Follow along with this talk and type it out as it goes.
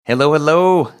Hello,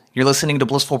 hello. You're listening to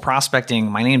Blissful Prospecting.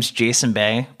 My name's Jason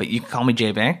Bay, but you can call me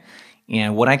J Bay.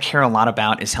 And what I care a lot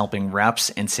about is helping reps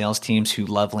and sales teams who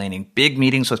love landing big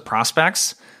meetings with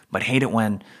prospects, but hate it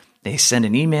when they send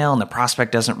an email and the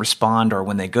prospect doesn't respond, or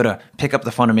when they go to pick up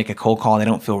the phone to make a cold call, they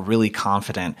don't feel really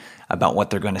confident about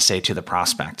what they're going to say to the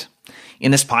prospect.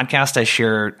 In this podcast, I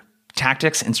share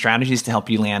tactics and strategies to help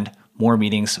you land more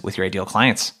meetings with your ideal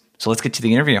clients. So let's get to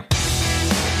the interview.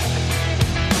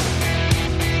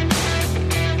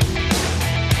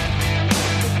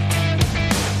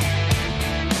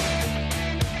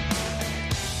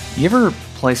 You ever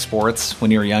play sports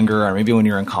when you were younger, or maybe when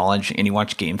you were in college and you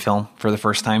watch game film for the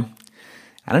first time?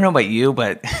 I don't know about you,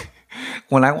 but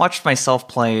when I watched myself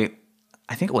play,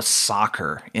 I think it was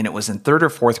soccer, and it was in third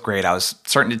or fourth grade. I was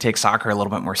starting to take soccer a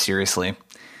little bit more seriously.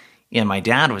 And my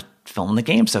dad was filming the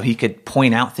game so he could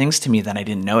point out things to me that I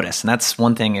didn't notice. And that's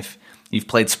one thing, if you've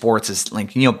played sports, is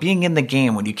like, being in the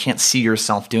game when you can't see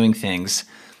yourself doing things,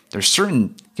 there's certain,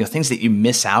 things that you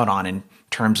miss out on in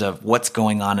terms of what's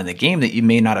going on in the game that you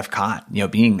may not have caught,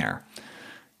 being there.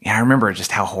 And I remember just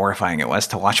how horrifying it was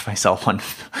to watch myself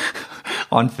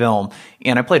on film.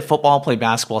 And I played football, played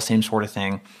basketball, same sort of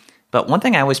thing. But one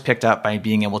thing I always picked up by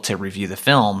being able to review the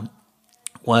film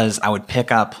was I would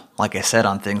pick up, like I said,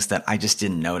 on things that I just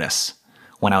didn't notice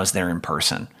when I was there in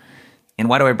person. And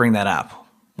why do I bring that up?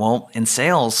 Well, in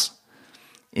sales,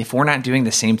 if we're not doing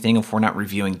the same thing, if we're not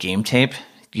reviewing game tape,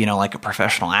 like a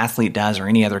professional athlete does, or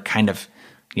any other kind of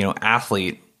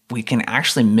athlete, we can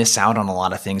actually miss out on a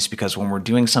lot of things, because when we're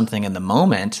doing something in the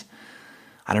moment,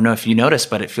 I don't know if you notice,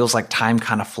 but it feels like time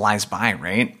kind of flies by,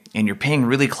 right? And you're paying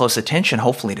really close attention,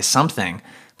 hopefully, to something,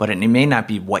 but it may not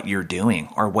be what you're doing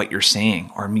or what you're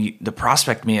saying, or the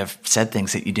prospect may have said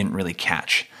things that you didn't really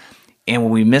catch. And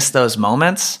when we miss those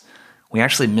moments, we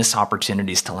actually miss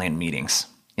opportunities to land meetings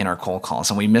in our cold calls,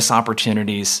 and we miss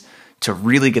opportunities to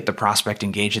really get the prospect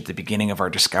engaged at the beginning of our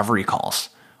discovery calls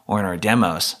or in our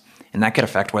demos, and that could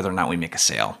affect whether or not we make a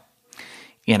sale.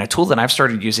 And a tool that I've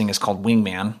started using is called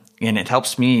Wingman, and it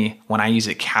helps me, when I use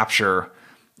it, capture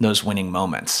those winning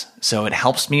moments. So it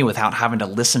helps me without having to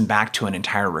listen back to an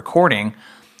entire recording.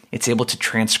 It's able to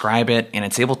transcribe it, and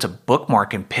it's able to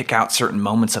bookmark and pick out certain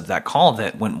moments of that call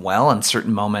that went well and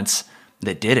certain moments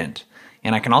that didn't.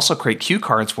 And I can also create cue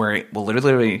cards where it will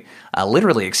literally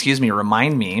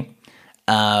remind me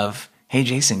of, hey,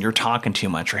 Jason, you're talking too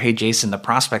much, or hey, Jason, the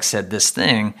prospect said this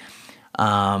thing,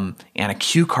 and a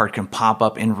cue card can pop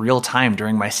up in real time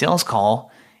during my sales call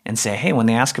and say, hey, when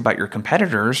they ask about your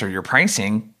competitors or your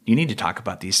pricing, you need to talk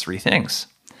about these three things.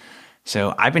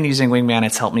 So I've been using Wingman.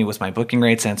 It's helped me with my booking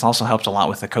rates, and it's also helped a lot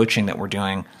with the coaching that we're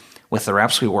doing with the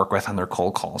reps we work with on their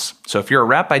cold calls. So if you're a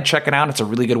rep, I'd check it out. It's a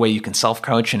really good way you can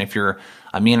self-coach. And if you're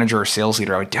a manager or sales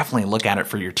leader, I would definitely look at it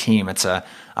for your team. It's a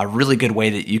really good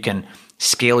way that you can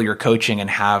scale your coaching and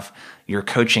have your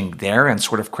coaching there and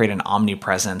sort of create an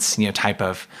omnipresence, type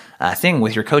of thing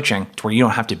with your coaching, to where you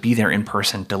don't have to be there in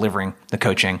person delivering the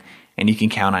coaching, and you can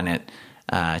count on it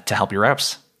to help your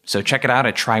reps. So check it out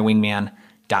at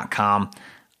trywingman.com.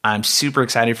 I'm super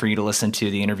excited for you to listen to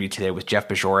the interview today with Jeff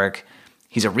Bajorek.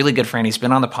 He's a really good friend. He's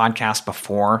been on the podcast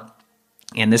before,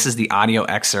 and this is the audio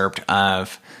excerpt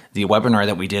of the webinar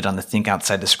that we did on the Think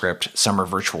Outside the Script Summer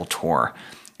Virtual Tour.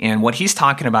 And what he's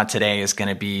talking about today is going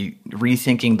to be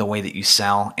rethinking the way that you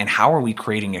sell, and how are we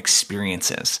creating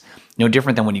experiences. No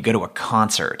different than when you go to a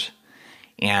concert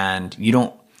and you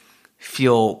don't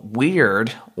feel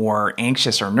weird or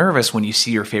anxious or nervous when you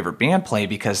see your favorite band play,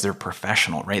 because they're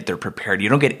professional, right? They're prepared. You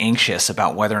don't get anxious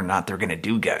about whether or not they're going to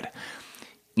do good.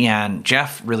 And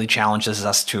Jeff really challenges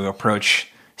us to approach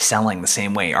selling the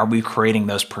same way. Are we creating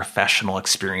those professional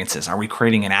experiences? Are we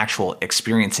creating an actual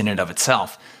experience in and of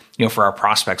itself, for our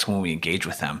prospects when we engage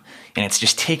with them? And it's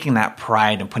just taking that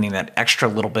pride and putting that extra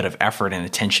little bit of effort and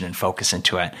attention and focus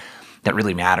into it that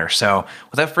really matters. So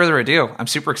without further ado, I'm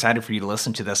super excited for you to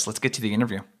listen to this. Let's get to the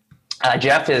interview.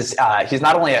 Jeff is, he's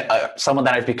not only someone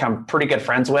that I've become pretty good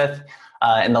friends with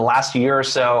in the last year or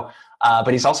so,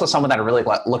 but he's also someone that I really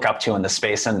look up to in this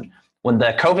space. And when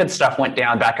the COVID stuff went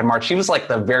down back in March, he was like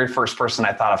the very first person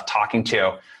I thought of talking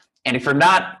to. And if you're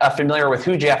not familiar with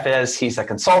who Jeff is, he's a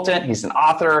consultant, he's an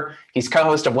author, he's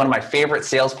co-host of one of my favorite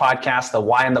sales podcasts, the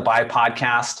Why and the Buy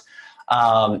podcast.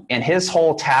 And his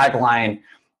whole tagline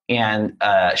and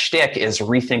shtick is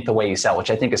rethink the way you sell,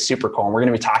 which I think is super cool. And we're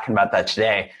going to be talking about that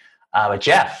today. But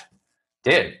Jeff,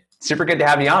 dude, super good to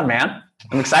have you on, man.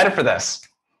 I'm excited for this.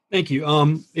 Thank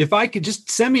you. If I could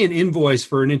just send me an invoice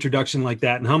for an introduction like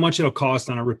that and how much it'll cost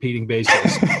on a repeating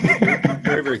basis. You're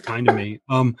very, very kind to me.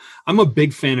 I'm a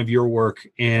big fan of your work,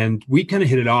 and we kind of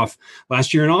hit it off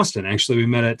last year in Austin. Actually, we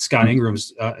met at Scott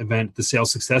Ingram's event, the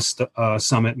Sales Success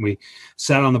Summit, and we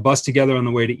sat on the bus together on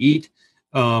the way to eat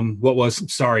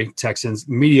Texans,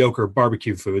 mediocre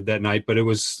barbecue food that night, but it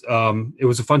was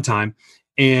a fun time.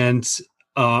 And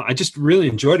I just really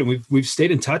enjoyed it. We've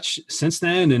stayed in touch since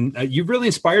then, and you've really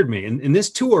inspired me. And this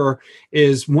tour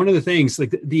is one of the things,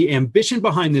 like the ambition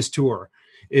behind this tour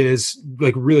is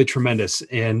like really tremendous.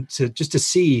 And to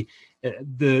see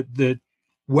the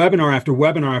webinar after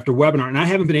webinar after webinar, and I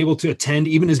haven't been able to attend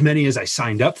even as many as I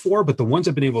signed up for, but the ones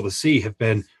I've been able to see have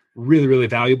been really, really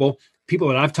valuable. People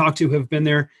that I've talked to who have been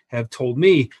there have told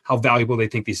me how valuable they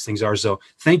think these things are. So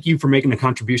thank you for making a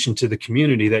contribution to the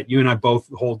community that you and I both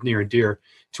hold near and dear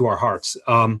to our hearts.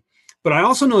 But I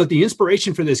also know that the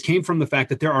inspiration for this came from the fact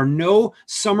that there are no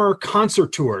summer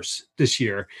concert tours this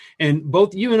year. And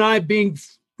both you and I being,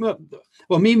 well,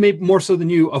 me maybe more so than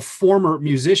you, a former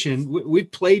musician,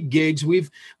 we've played gigs. We've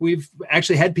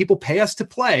actually had people pay us to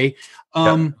play.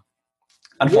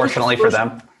 Unfortunately for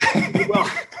them. Well,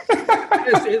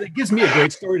 it gives me a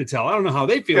great story to tell. I don't know how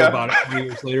they feel about it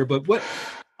years later, but what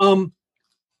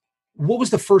was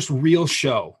the first real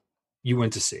show you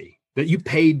went to see that you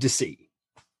paid to see?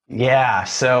 Yeah.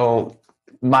 So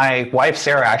my wife,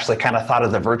 Sarah, actually kind of thought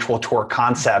of the virtual tour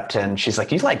concept, and she's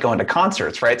like, you like going to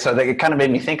concerts, right? So it kind of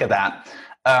made me think of that.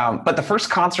 But the first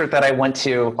concert that I went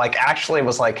to, actually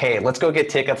was like, hey, let's go get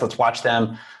tickets. Let's watch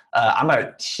them. I'm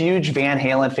a huge Van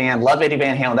Halen fan, love Eddie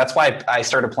Van Halen. That's why I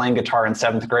started playing guitar in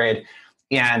 7th grade.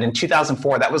 And in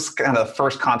 2004, that was kind of the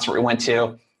first concert we went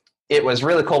to. It was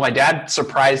really cool. My dad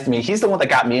surprised me. He's the one that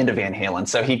got me into Van Halen.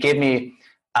 So he gave me,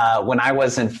 when I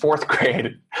was in 4th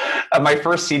grade, my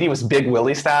first CD was Big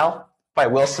Willie Style by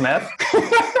Will Smith.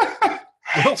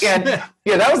 And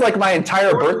yeah, that was like my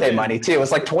entire birthday money too. It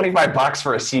was like $25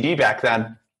 for a CD back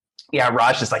then. Yeah,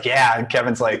 Raj is like, yeah. And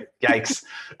Kevin's like, yikes.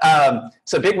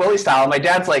 So Big Willie Style. My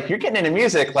dad's like, you're getting into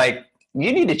music. Like,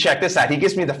 you need to check this out. He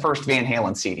gives me the first Van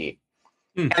Halen CD.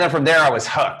 And then from there, I was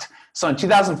hooked. So in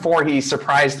 2004, he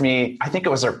surprised me. I think it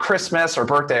was a Christmas or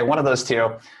birthday, one of those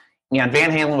two. And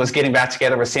Van Halen was getting back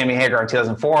together with Sammy Hagar in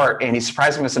 2004. And he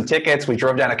surprised me with some tickets. We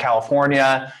drove down to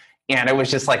California. And it was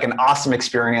just like an awesome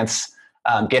experience,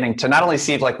 getting to not only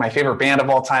see like my favorite band of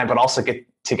all time, but also get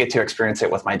to experience it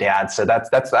with my dad. So that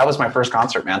was my first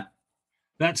concert, man.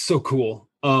 That's so cool.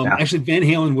 Actually, Van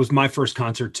Halen was my first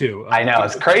concert too. I know,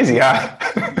 it's crazy, huh?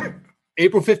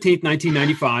 April 15th,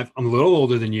 1995. I'm a little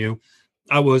older than you.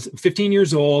 I was 15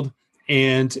 years old,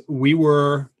 and we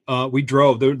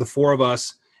drove, the four of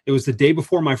us. It was the day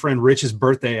before my friend Rich's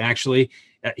birthday, actually.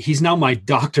 He's now my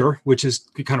doctor, which is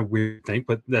kind of weird thing,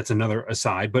 but that's another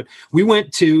aside. But we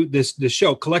went to this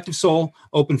show. Collective Soul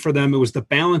opened for them. It was the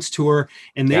Balance Tour,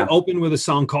 and they opened with a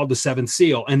song called The Seventh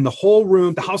Seal. And the whole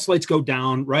room, the house lights go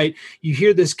down, right? You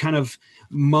hear this kind of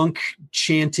monk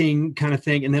chanting kind of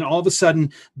thing, and then all of a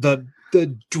sudden the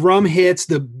drum hits,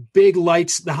 the big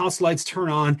lights, the house lights turn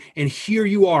on, and here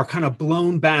you are kind of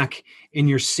blown back in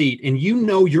your seat, and you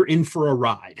know you're in for a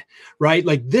ride, right?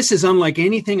 Like, this is unlike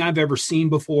anything I've ever seen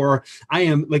before. I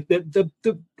am like the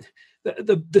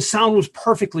sound was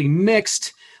perfectly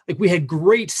mixed. Like, we had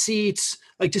great seats,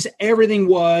 like just everything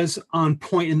was on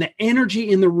point, and the energy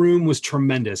in the room was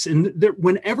tremendous. And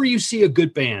whenever you see a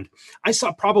good band, I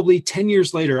saw probably 10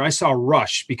 years later, I saw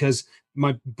Rush because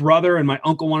my brother and my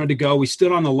uncle wanted to go. We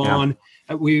stood on the lawn.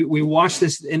 Yeah. We watched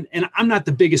this, and I'm not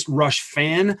the biggest Rush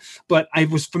fan, but I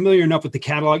was familiar enough with the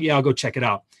catalog. Yeah, I'll go check it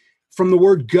out. From the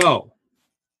word go,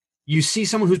 you see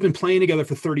someone who's been playing together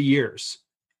for 30 years,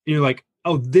 and you're like,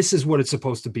 oh, this is what it's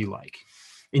supposed to be like.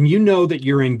 And you know that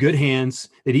you're in good hands,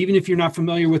 that even if you're not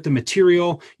familiar with the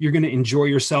material, you're going to enjoy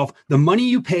yourself. The money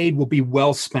you paid will be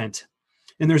well spent.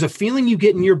 And there's a feeling you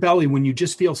get in your belly when you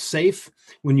just feel safe,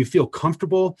 when you feel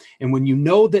comfortable, and when you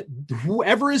know that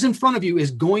whoever is in front of you is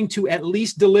going to at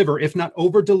least deliver, if not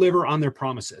over-deliver on their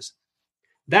promises.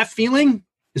 That feeling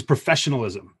is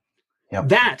professionalism. Yep.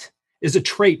 That is a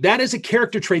trait. That is a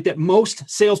character trait that most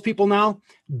salespeople now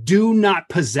do not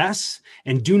possess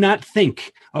and do not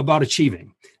think about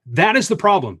achieving. That is the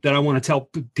problem that I want to tell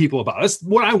people about. That's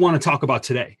what I want to talk about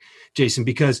today, Jason,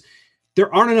 because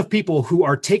there aren't enough people who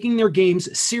are taking their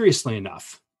games seriously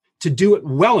enough to do it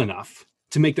well enough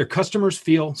to make their customers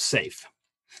feel safe.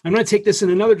 I'm going to take this in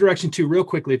another direction too, real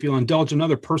quickly, if you'll indulge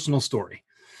another personal story.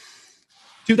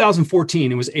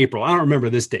 2014, it was April. I don't remember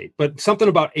this date, but something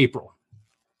about April.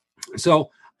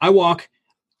 So I walk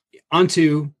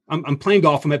onto, I'm playing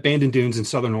golf. I'm at Bandon Dunes in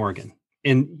Southern Oregon.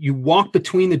 and you walk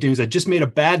between the dunes. I just made a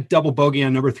bad double bogey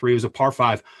on number 3. It was a par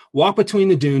 5. Walk between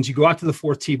the dunes. You go out to the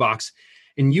 4th tee box,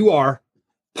 and you are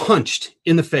punched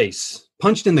in the face,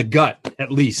 punched in the gut,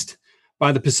 at least,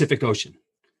 by the Pacific Ocean.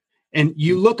 And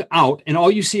you look out, and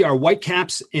all you see are white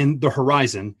caps in the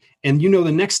horizon. And you know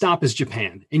the next stop is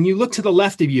Japan. And you look to the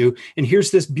left of you, and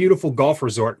here's this beautiful golf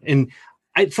resort. And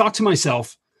I thought to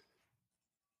myself,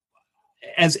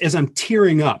 as I'm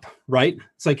tearing up, right?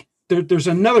 It's like there's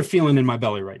another feeling in my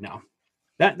belly right now.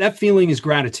 That feeling is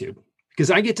gratitude,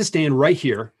 because I get to stand right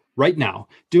here, right now,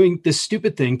 doing this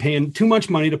stupid thing, paying too much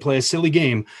money to play a silly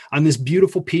game on this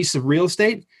beautiful piece of real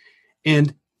estate.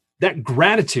 And that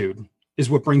gratitude is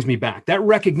what brings me back. That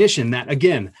recognition that,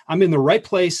 again, I'm in the right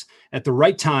place at the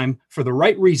right time for the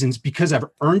right reasons because I've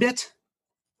earned it.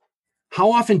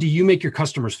 How often do you make your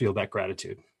customers feel that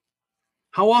gratitude?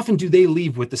 How often do they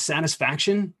leave with the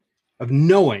satisfaction of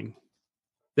knowing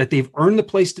that they've earned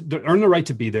the right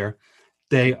to be there?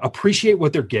 They appreciate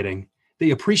what they're getting.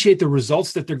 They appreciate the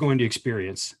results that they're going to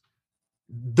experience.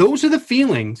 Those are the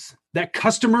feelings that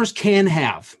customers can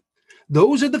have.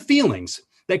 Those are the feelings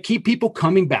that keep people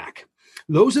coming back.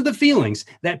 Those are the feelings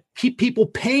that keep people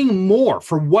paying more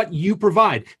for what you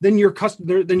provide than your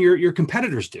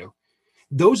competitors do.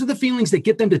 Those are the feelings that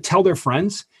get them to tell their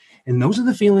friends. And those are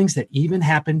the feelings that even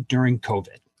happened during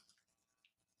COVID.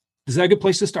 Is that a good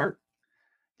place to start?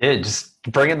 Yeah, just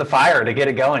bring in the fire to get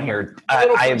it going here.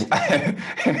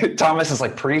 Thomas is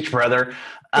like, preach, brother.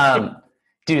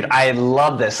 Dude, I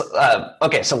love this.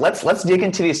 Okay, so let's dig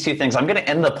into these two things. I'm going to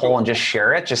end the poll and just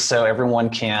share it, just so everyone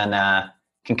can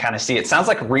kind of see. It sounds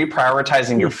like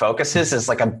reprioritizing your focuses is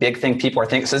like a big thing people are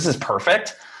thinking. So this is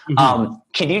perfect. Mm-hmm.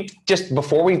 Can you just,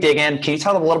 before we dig in, can you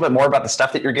tell them a little bit more about the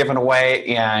stuff that you're giving away,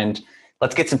 and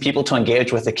let's get some people to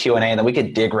engage with the Q&A, and then we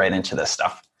could dig right into this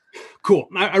stuff. Cool.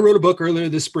 I wrote a book earlier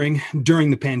this spring during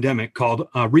the pandemic called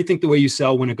Rethink the Way You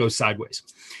Sell When It Goes Sideways.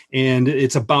 And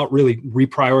it's about really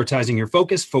reprioritizing your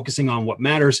focus, focusing on what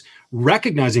matters,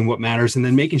 recognizing what matters, and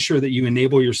then making sure that you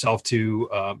enable yourself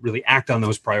to really act on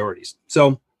those priorities.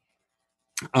 So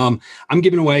I'm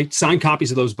giving away signed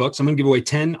copies of those books. I'm going to give away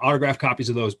 10 autographed copies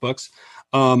of those books.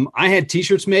 I had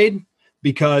t-shirts made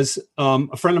because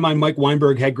a friend of mine, Mike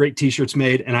Weinberg, had great t-shirts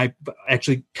made. And I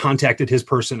actually contacted his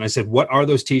person. I said, what are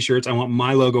those t-shirts? I want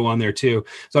my logo on there too.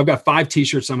 So I've got 5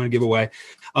 t-shirts I'm going to give away.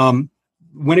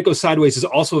 When It Goes Sideways is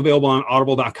also available on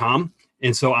audible.com.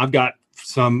 And so I've got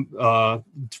some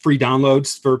free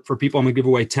downloads for people. I'm going to give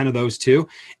away 10 of those too.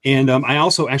 And I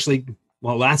also actually...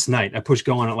 Well, last night, I pushed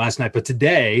go on it last night, but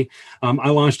today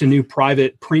I launched a new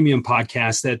private premium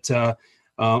podcast that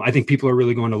I think people are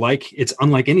really going to like. It's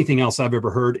unlike anything else I've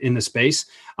ever heard in the space.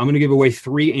 I'm going to give away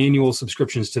 3 annual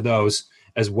subscriptions to those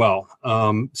as well.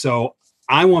 So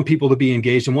I want people to be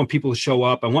engaged. I want people to show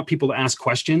up. I want people to ask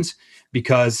questions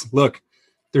because, look,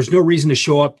 there's no reason to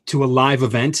show up to a live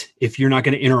event if you're not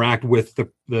going to interact with the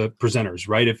presenters,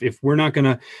 right? If we're not going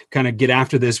to kind of get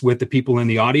after this with the people in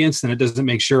the audience, then it doesn't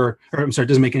make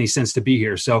any sense to be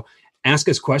here. So ask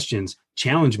us questions,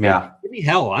 challenge me, give me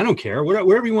hell. I don't care.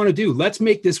 Whatever you want to do. Let's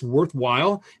make this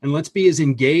worthwhile and let's be as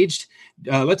engaged.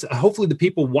 Hopefully the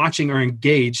people watching are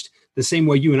engaged the same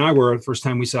way you and I were the first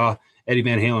time we saw Eddie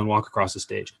Van Halen walk across the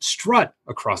stage, strut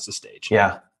across the stage.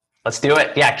 Yeah. Let's do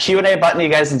it. Yeah, Q&A button, you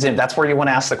guys in Zoom. That's where you want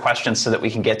to ask the questions so that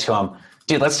we can get to them.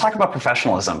 Dude, let's talk about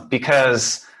professionalism,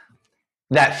 because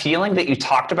that feeling that you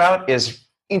talked about is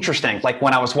interesting. Like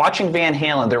when I was watching Van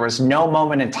Halen, there was no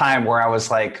moment in time where I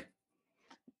was like,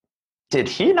 did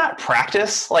he not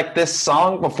practice like this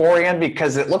song beforehand?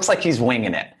 Because it looks like he's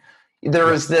winging it.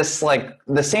 There is this, like,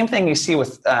 the same thing you see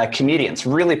with comedians,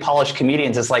 really polished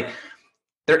comedians, is like,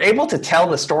 they're able to tell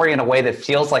the story in a way that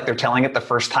feels like they're telling it the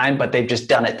first time, but they've just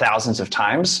done it thousands of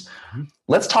times. Mm-hmm.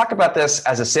 Let's talk about this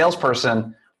as a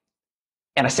salesperson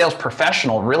and a sales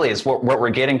professional. Really is what we're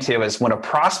getting to, is when a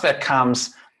prospect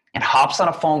comes and hops on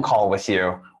a phone call with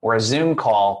you or a Zoom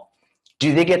call,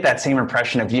 do they get that same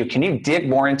impression of you? Can you dig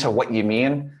more into what you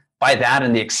mean by that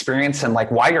and the experience, and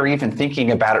like why you're even thinking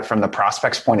about it from the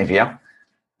prospect's point of view?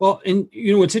 Well, and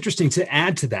you know, what's interesting to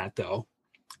add to that though,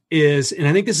 is, and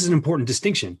I think this is an important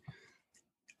distinction,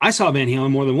 I saw Van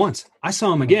Halen more than once. I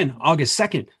saw him again August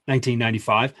 2nd,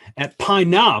 1995 at Pine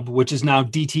Knob, which is now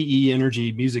DTE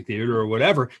Energy Music Theater or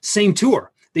whatever. Same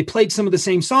tour. They played some of the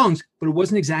same songs, but it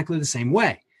wasn't exactly the same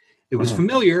way. It was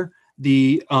familiar.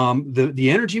 The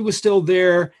energy was still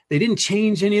there. They didn't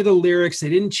change any of the lyrics. They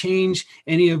didn't change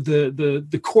any of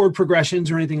the chord progressions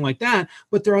or anything like that.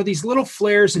 But there are these little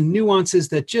flares and nuances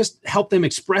that just help them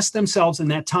express themselves in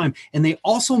that time. And they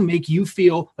also make you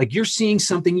feel like you're seeing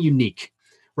something unique,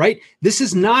 right? This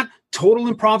is not total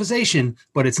improvisation,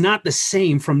 but it's not the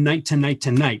same from night to night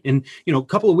to night. And, a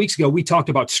couple of weeks ago, we talked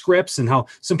about scripts and how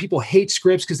some people hate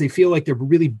scripts because they feel like they're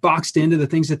really boxed into the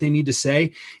things that they need to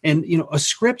say. And, a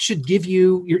script should give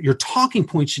you, your talking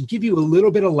points should give you a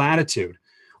little bit of latitude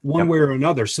one way or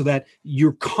another so that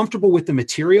you're comfortable with the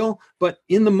material. But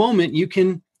in the moment, you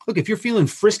can, look, if you're feeling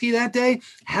frisky that day,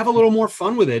 have a little more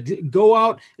fun with it. Go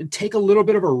out and take a little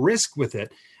bit of a risk with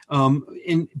it.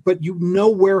 But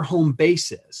where home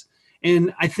base is.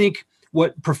 And I think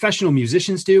what professional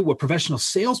musicians do, what professional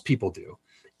salespeople do,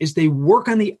 is they work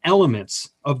on the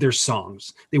elements of their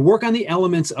songs. They work on the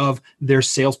elements of their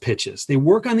sales pitches. They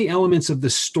work on the elements of the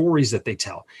stories that they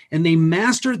tell, and they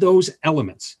master those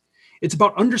elements. It's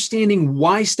about understanding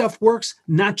why stuff works,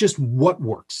 not just what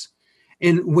works.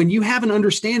 And when you have an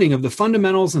understanding of the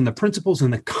fundamentals and the principles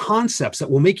and the concepts that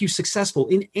will make you successful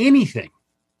in anything,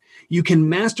 you can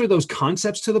master those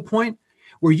concepts to the point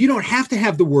where you don't have to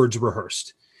have the words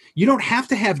rehearsed. You don't have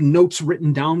to have notes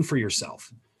written down for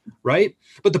yourself, right?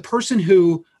 But the person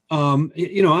who,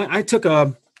 I took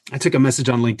a message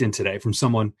on LinkedIn today from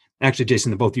someone, actually, Jason,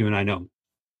 that both you and I know.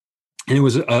 And it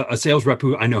was a sales rep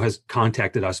who I know has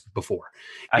contacted us before.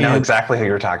 I know exactly who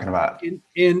you're talking about.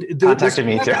 Contacted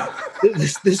me too.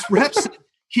 This rep said,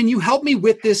 can you help me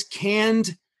with this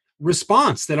canned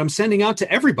response that I'm sending out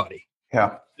to everybody?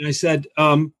 Yeah. And I said,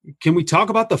 can we talk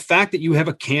about the fact that you have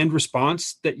a canned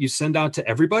response that you send out to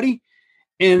everybody?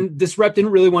 And this rep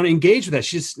didn't really want to engage with that.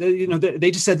 She just,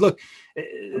 they just said, look,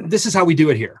 this is how we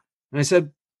do it here. And I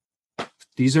said,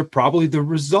 these are probably the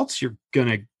results you're going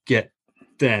to get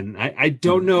then. I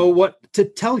don't know what to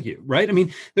tell you, right? I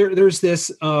mean, there's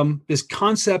this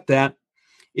concept that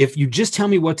if you just tell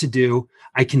me what to do,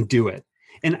 I can do it.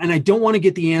 And I don't want to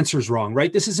get the answers wrong,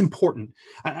 right? This is important.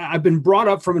 I've been brought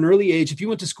up from an early age. If you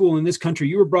went to school in this country,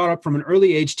 you were brought up from an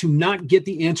early age to not get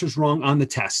the answers wrong on the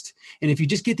test. And if you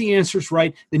just get the answers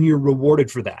right, then you're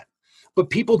rewarded for that. But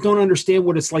people don't understand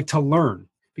what it's like to learn,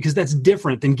 because that's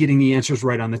different than getting the answers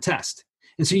right on the test.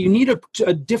 And so you need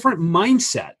a different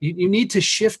mindset. You need to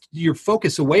shift your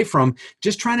focus away from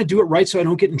just trying to do it right so I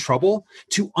don't get in trouble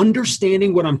to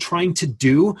understanding what I'm trying to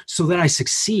do so that I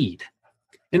succeed.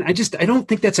 And I don't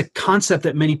think that's a concept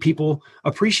that many people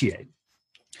appreciate.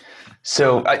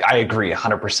 So I agree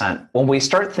 100%. When we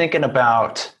start thinking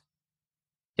about,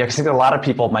 because I think a lot of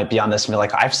people might be on this and be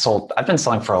like, I've been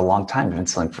selling for a long time. I've been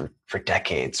selling for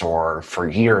decades or for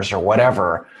years or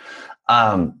whatever.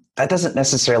 That doesn't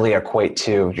necessarily equate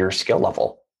to your skill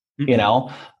level,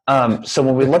 So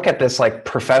when we look at this like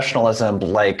professionalism,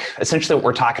 like essentially what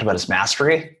we're talking about is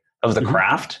mastery of the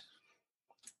craft.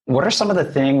 What are some of the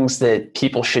things that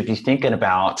people should be thinking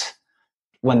about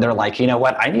when they're like, you know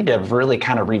what, I need to really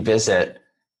kind of revisit,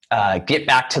 get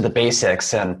back to the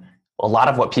basics? And a lot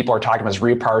of what people are talking about is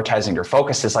reprioritizing your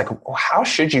focus. Is like, how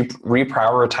should you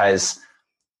reprioritize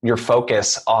your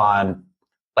focus on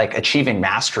like achieving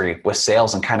mastery with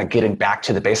sales and kind of getting back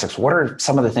to the basics? What are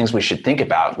some of the things we should think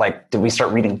about? Like, do we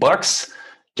start reading books?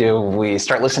 Do we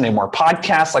start listening to more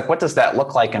podcasts? Like, what does that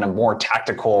look like in a more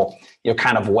tactical,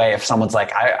 kind of way if someone's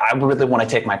like, I really want to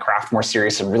take my craft more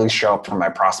serious and really show up for my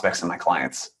prospects and my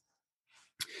clients?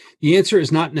 The answer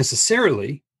is not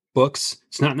necessarily books.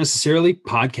 It's not necessarily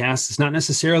podcasts. It's not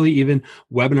necessarily even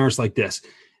webinars like this.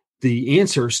 The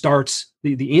answer starts,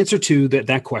 the answer to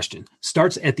that question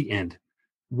starts at the end.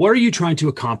 What are you trying to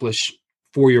accomplish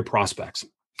for your prospects?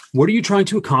 What are you trying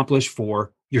to accomplish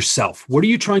for yourself? What are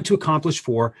you trying to accomplish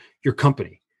for your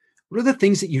company? What are the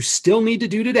things that you still need to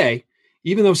do today?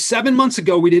 Even though 7 months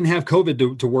ago, we didn't have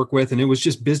COVID to work with and it was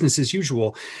just business as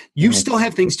usual, you still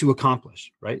have things to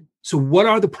accomplish, right? So what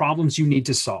are the problems you need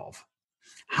to solve?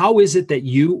 How is it that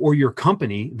you or your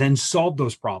company then solve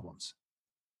those problems?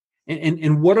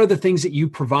 And what are the things that you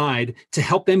provide to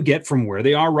help them get from where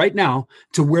they are right now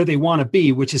to where they want to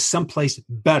be, which is someplace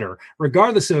better,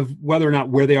 regardless of whether or not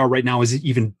where they are right now is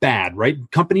even bad, right?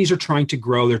 Companies are trying to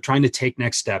grow. They're trying to take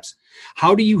next steps.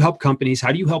 How do you help companies?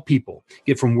 How do you help people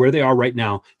get from where they are right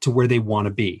now to where they want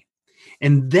to be?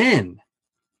 And then,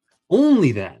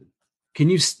 only then, can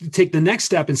you take the next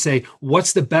step and say,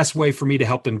 what's the best way for me to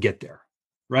help them get there?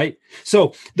 Right?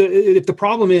 So if the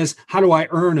problem is, how do I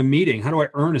earn a meeting? How do I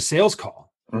earn a sales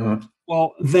call? Mm-hmm.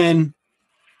 Well, then,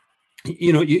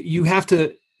 you have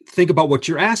to think about what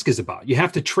your ask is about. You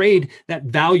have to trade that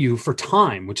value for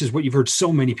time, which is what you've heard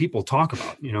so many people talk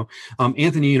about.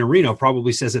 Anthony Iannarino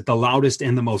probably says it the loudest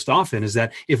and the most often, is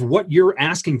that if what you're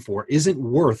asking for isn't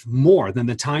worth more than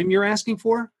the time you're asking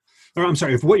for,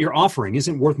 if what you're offering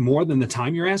isn't worth more than the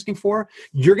time you're asking for,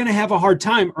 you're going to have a hard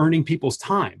time earning people's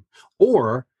time.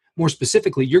 Or more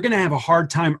specifically, you're going to have a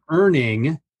hard time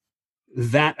earning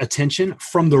that attention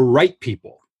from the right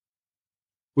people,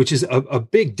 which is a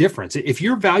big difference. If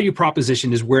your value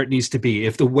proposition is where it needs to be,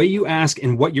 if the way you ask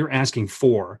and what you're asking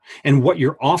for and what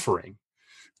you're offering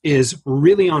is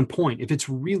really on point, if it's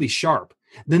really sharp,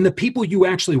 then the people you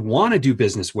actually want to do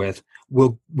business with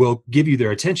will give you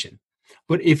their attention.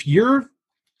 But if you're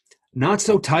not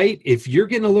so tight, if you're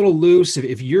getting a little loose,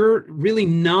 if you're really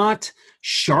not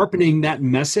sharpening that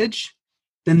message,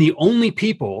 then the only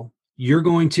people you're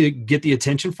going to get the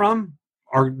attention from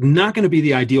are not going to be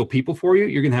the ideal people for you.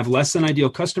 You're going to have less than ideal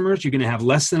customers. You're going to have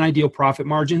less than ideal profit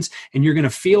margins, and you're going to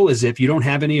feel as if you don't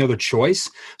have any other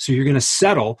choice. So you're going to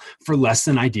settle for less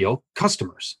than ideal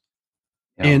customers.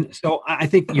 Yeah. And so I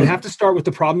think you have to start with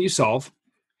the problem you solve,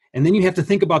 and then you have to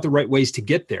think about the right ways to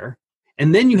get there.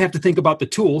 And then you have to think about the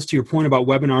tools, to your point about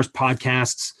webinars,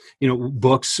 podcasts,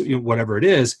 books, whatever it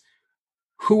is.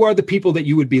 Who are the people that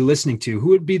you would be listening to? Who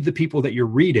would be the people that you're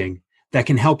reading that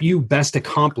can help you best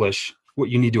accomplish what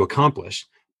you need to accomplish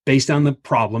based on the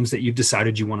problems that you've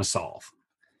decided you want to solve?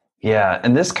 Yeah.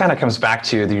 And this kind of comes back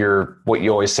to what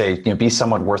you always say, be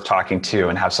someone worth talking to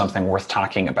and have something worth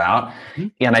talking about. Mm-hmm.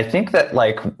 And I think that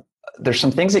there's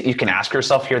some things that you can ask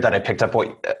yourself here that I picked up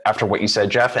after what you said,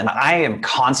 Jeff. And I am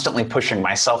constantly pushing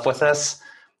myself with this.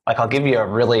 I'll give you a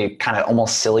really kind of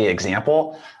almost silly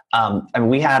example. And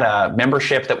we had a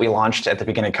membership that we launched at the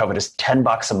beginning of COVID. It's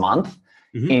 $10 a month.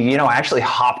 Mm-hmm. I actually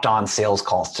hopped on sales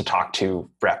calls to talk to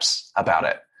reps about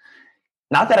it.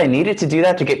 Not that I needed to do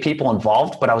that to get people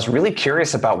involved, but I was really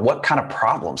curious about what kind of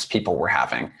problems people were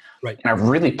having. Right. And I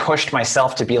really pushed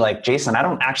myself to be like, Jason, I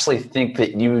don't actually think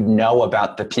that you know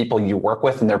about the people you work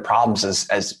with and their problems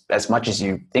as much as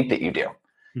you think that you do.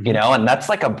 Mm-hmm. And that's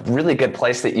a really good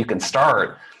place that you can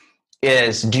start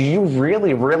is, do you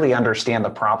really, really understand the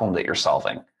problem that you're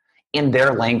solving in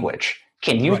their language?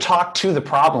 Can you talk to the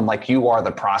problem like you are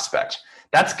the prospect?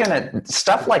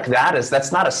 Stuff like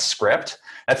that's not a script.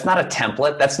 That's not a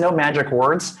template. That's no magic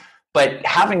words. But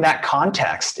having that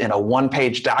context in a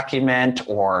one-page document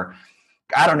or,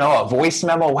 I don't know, a voice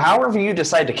memo, however you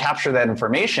decide to capture that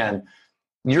information,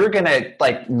 you're going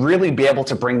to really be able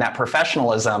to bring that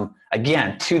professionalism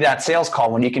again to that sales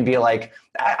call when you can be like,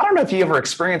 I don't know if you ever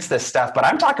experienced this stuff, but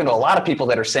I'm talking to a lot of people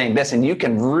that are saying this, and you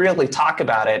can really talk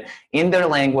about it in their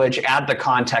language, add the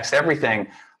context, everything.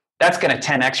 That's going to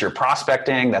 10x your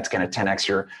prospecting. That's going to 10x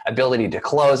your ability to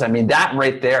close. I mean, that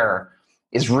right there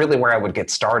is really where I would get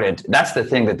started. That's the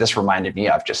thing that this reminded me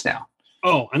of just now.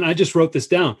 Oh, and I just wrote this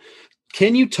down.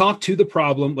 Can you talk to the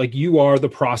problem like you are the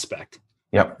prospect?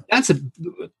 Yep.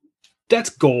 That's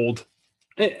gold.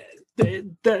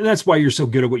 That's why you're so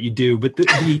good at what you do. But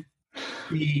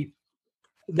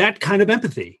that kind of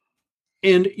empathy.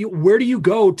 And where do you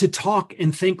go to talk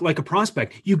and think like a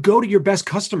prospect? You go to your best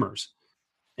customers.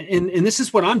 And this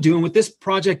is what I'm doing with this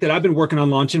project that I've been working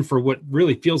on launching for what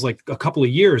really feels like a couple of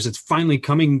years. It's finally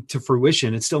coming to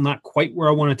fruition. It's still not quite where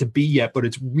I want it to be yet, but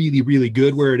it's really, really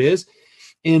good where it is.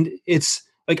 And it's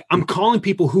like I'm calling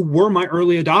people who were my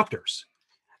early adopters.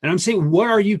 And I'm saying, what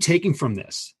are you taking from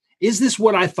this? Is this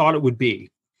what I thought it would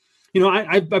be?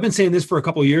 I've been saying this for a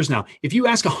couple of years now. If you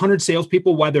ask 100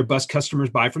 salespeople why their best customers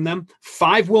buy from them,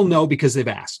 5 will know because they've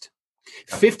asked.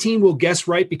 15 will guess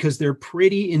right because they're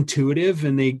pretty intuitive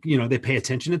and they pay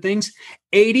attention to things.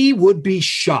 80 would be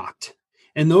shocked.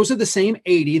 And those are the same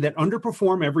 80 that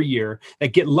underperform every year,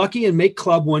 that get lucky and make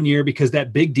club one year because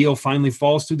that big deal finally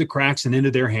falls through the cracks and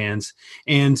into their hands.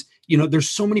 And, there's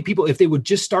so many people, if they would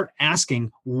just start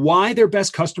asking why their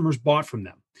best customers bought from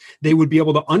them, they would be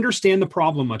able to understand the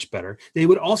problem much better. They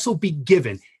would also be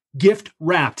given, gift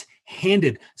wrapped,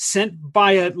 handed, sent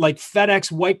by a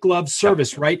FedEx white glove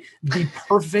service, right? The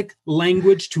perfect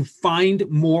language to find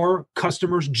more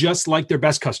customers just like their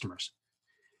best customers.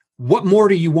 What more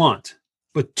do you want?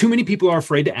 But too many people are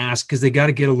afraid to ask because they got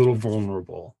to get a little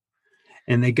vulnerable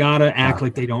and they got to act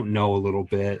like they don't know a little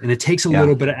bit. And it takes a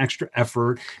little bit of extra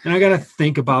effort. And I got to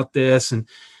think about this. And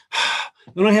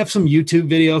don't I have some YouTube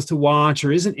videos to watch,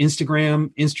 or isn't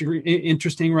Instagram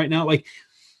interesting right now?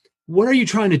 What are you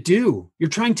trying to do? You're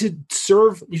trying to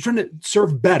serve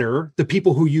better the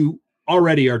people who you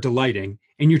already are delighting.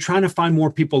 And you're trying to find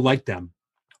more people like them.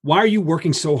 Why are you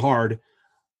working so hard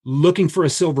looking for a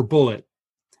silver bullet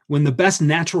when the best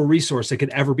natural resource that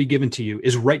could ever be given to you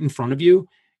is right in front of you?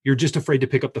 You're just afraid to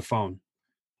pick up the phone.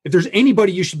 If there's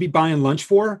anybody you should be buying lunch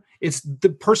for, it's the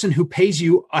person who pays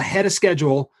you ahead of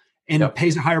schedule and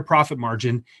pays a higher profit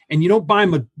margin. And you don't buy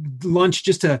them a lunch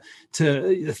just to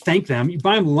thank them. You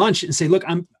buy them lunch and say, look,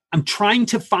 I'm trying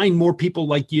to find more people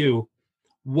like you.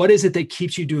 What is it that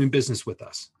keeps you doing business with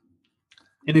us?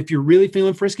 And if you're really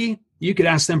feeling frisky, you could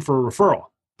ask them for a referral.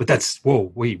 But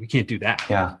we can't do that.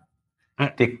 Yeah.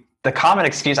 The common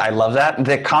excuse, I love that.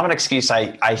 The common excuse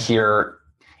I hear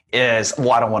is,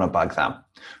 well, I don't want to bug them.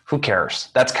 Who cares?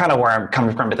 That's kind of where I'm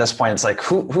coming from at this point. It's like,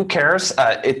 who cares?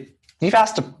 You've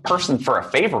asked a person for a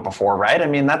favor before, right? I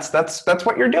mean, that's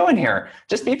what you're doing here.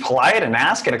 Just be polite and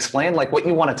ask and explain like what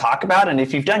you want to talk about. And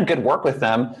if you've done good work with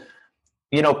them,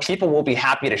 people will be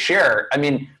happy to share. I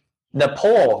mean, the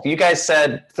poll, you guys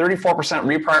said 34%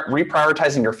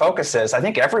 reprioritizing your focuses. I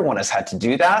think everyone has had to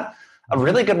do that. A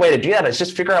really good way to do that is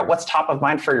just figure out what's top of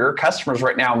mind for your customers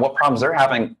right now and what problems they're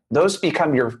having. Those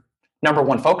become your number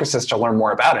one focuses to learn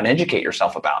more about and educate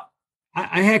yourself about.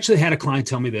 I actually had a client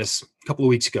tell me this a couple of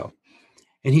weeks ago.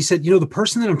 And he said, the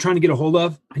person that I'm trying to get a hold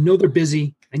of, I know they're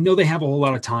busy. I know they have a whole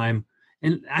lot of time.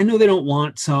 And I know they don't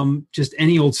want just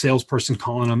any old salesperson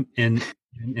calling them and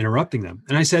interrupting them.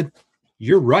 And I said,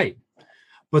 you're right.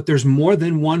 But there's more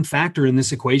than one factor in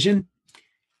this equation.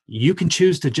 You can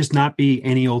choose to just not be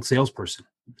any old salesperson.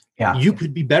 Yeah. You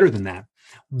could be better than that.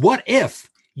 What if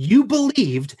you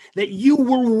believed that you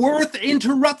were worth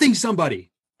interrupting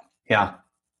somebody? Yeah.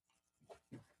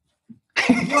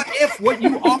 What if what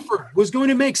you offered was going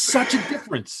to make such a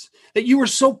difference, that you were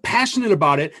so passionate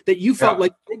about it that you felt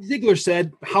like Zig Ziglar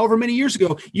said, however many years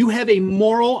ago, you have a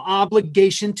moral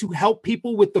obligation to help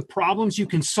people with the problems you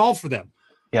can solve for them.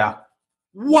 Yeah.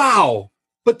 Wow.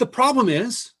 But the problem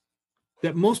is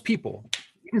that most people,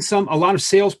 even a lot of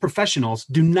sales professionals,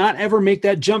 do not ever make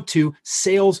that jump to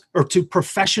sales or to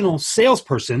professional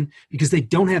salesperson because they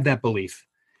don't have that belief,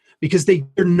 because they're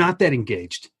not that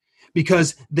engaged,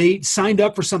 because they signed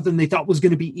up for something they thought was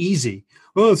going to be easy.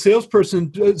 Oh, sales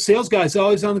guy's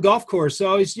always on the golf course,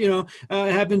 always,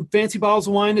 having fancy bottles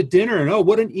of wine at dinner. And oh,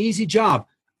 what an easy job.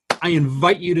 I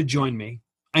invite you to join me.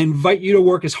 I invite you to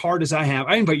work as hard as I have.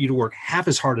 I invite you to work half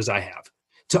as hard as I have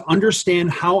to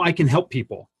understand how I can help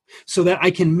people so that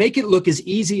I can make it look as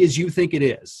easy as you think it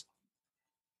is.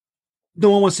 No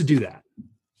one wants to do that.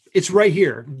 It's right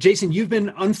here. Jason, you've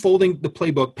been unfolding the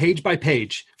playbook page by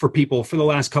page for people for the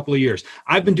last couple of years.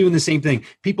 I've been doing the same thing.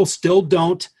 People still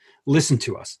don't listen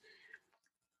to us.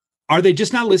 Are they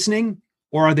just not listening,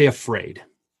 or are they afraid?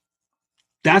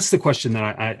 That's the question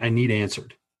that I need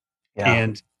answered. Yeah.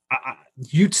 And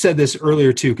you said this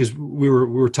earlier too, because we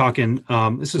were talking.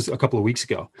 This was a couple of weeks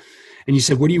ago, and you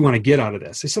said, "What do you want to get out of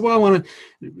this?" I said, "Well, I want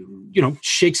to,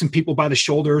 shake some people by the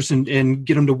shoulders and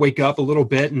get them to wake up a little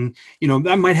bit, and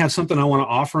I might have something I want to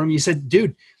offer them." You said,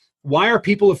 "Dude, why are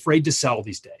people afraid to sell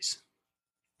these days?"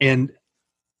 And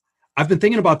I've been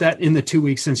thinking about that in the 2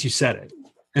 weeks since you said it,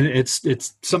 and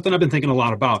it's something I've been thinking a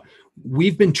lot about.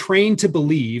 We've been trained to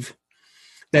believe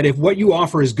that if what you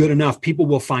offer is good enough, people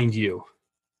will find you.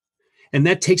 And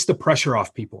that takes the pressure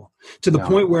off people to the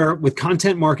point where with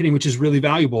content marketing, which is really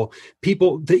valuable,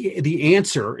 people, the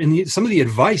answer and some of the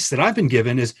advice that I've been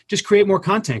given is just create more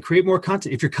content.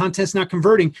 If your content's not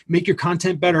converting, make your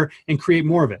content better and create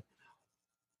more of it.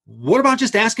 What about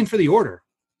just asking for the order?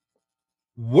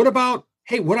 What about,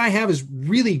 hey, what I have is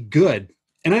really good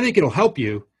and I think it'll help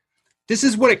you. This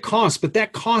is what it costs, but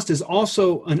that cost is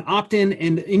also an opt-in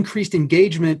and increased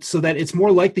engagement so that it's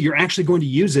more likely you're actually going to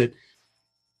use it.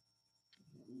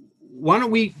 Why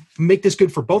don't we make this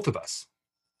good for both of us?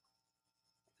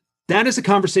 That is a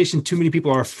conversation too many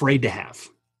people are afraid to have.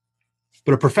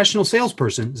 But a professional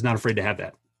salesperson is not afraid to have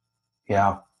that.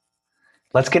 Yeah.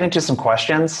 Let's get into some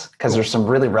questions because there's some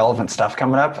really relevant stuff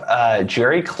coming up.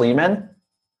 Jerry Kleeman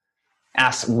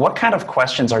asks, what kind of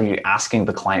questions are you asking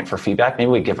the client for feedback?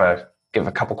 Maybe we give a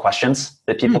couple questions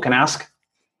that people can ask.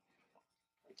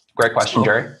 Great question,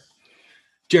 Jerry.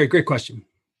 Jerry, great question.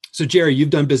 So Jerry, you've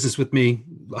done business with me.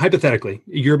 Hypothetically,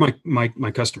 you're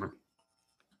my customer.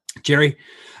 Jerry,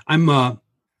 I'm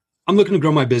looking to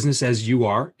grow my business as you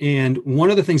are. And one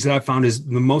of the things that I've found is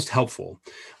the most helpful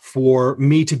for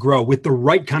me to grow with the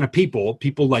right kind of people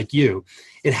like you.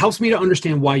 It helps me to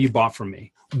understand why you bought from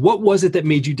me. What was it that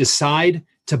made you decide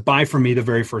to buy from me the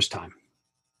very first time?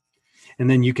 And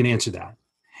then you can answer that.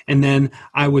 And then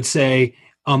I would say,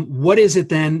 what is it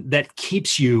then that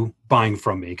keeps you buying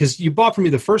from me? Because you bought from me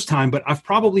the first time, but I've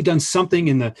probably done something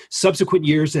in the subsequent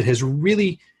years that has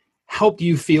really helped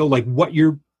you feel like what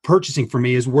you're purchasing from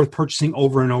me is worth purchasing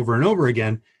over and over and over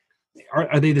again.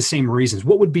 Are they the same reasons?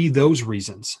 What would be those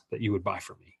reasons that you would buy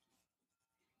from me?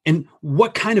 And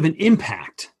what kind of an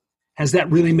impact has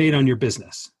that really made on your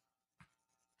business?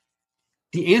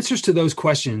 The answers to those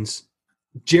questions,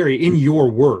 Jerry, in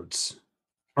your words,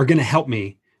 are going to help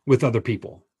me with other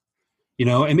people.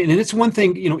 I mean, and it's one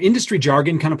thing, industry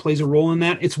jargon kind of plays a role in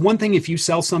that. It's one thing if you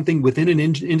sell something within an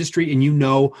industry and you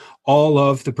know all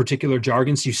of the particular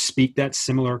jargons, you speak that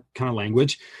similar kind of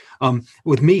language.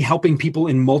 With me helping people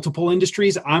in multiple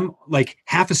industries, I'm like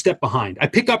half a step behind. I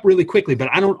pick up really quickly, but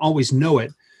I don't always know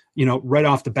it, right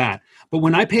off the bat. But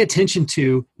when I pay attention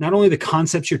to not only the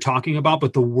concepts you're talking about,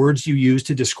 but the words you use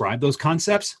to describe those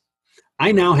concepts,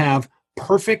 I now have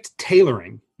perfect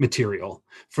tailoring material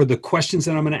for the questions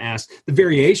that I'm going to ask, the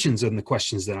variations of the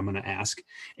questions that I'm going to ask,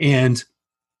 and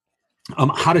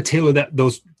how to tailor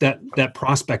that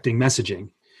prospecting messaging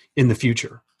in the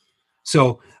future.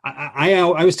 So I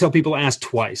always tell people ask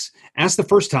twice. Ask the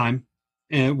first time,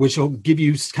 which will give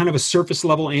you kind of a surface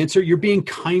level answer. You're being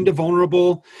kind of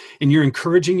vulnerable and you're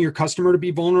encouraging your customer to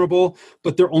be vulnerable,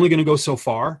 but they're only going to go so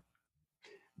far.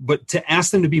 But to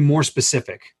ask them to be more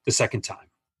specific the second time.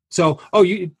 So,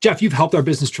 Jeff, you've helped our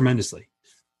business tremendously.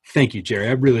 Thank you, Jerry.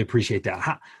 I really appreciate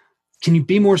that. Can you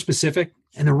be more specific?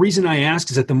 And the reason I ask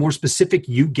is that the more specific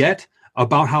you get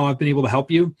about how I've been able to help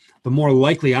you, the more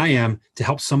likely I am to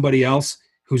help somebody else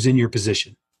who's in your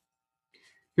position.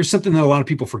 Here's something that a lot of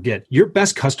people forget. Your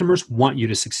best customers want you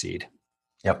to succeed.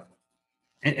 Yep.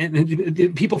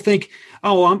 And people think,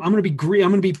 I'm going to be I'm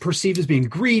going to be perceived as being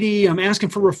greedy. I'm asking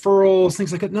for referrals,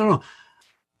 things like that. No.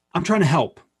 I'm trying to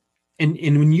help. And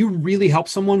when you really help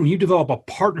someone, when you develop a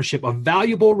partnership, a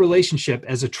valuable relationship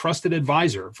as a trusted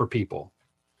advisor for people,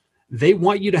 they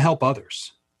want you to help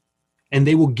others. And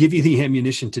they will give you the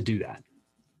ammunition to do that.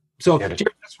 So Jerry,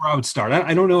 that's where I would start.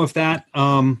 I don't know if that,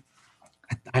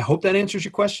 I hope that answers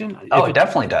your question. Oh, it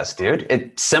definitely does, dude.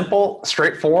 It's simple,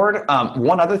 straightforward.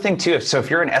 One other thing too, if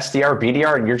you're an SDR,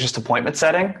 BDR, and you're just appointment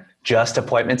setting,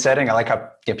 I like how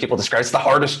people describe it's the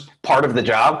hardest part of the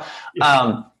job.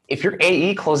 Yeah. If your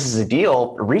AE closes a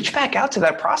deal, reach back out to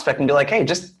that prospect and be like, hey,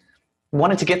 just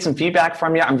wanted to get some feedback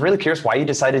from you. I'm really curious why you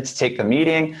decided to take the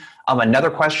meeting. Another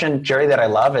question, Jerry, that I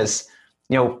love is,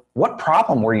 what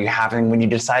problem were you having when you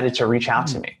decided to reach out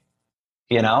to me?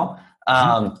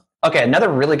 Okay, another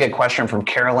really good question from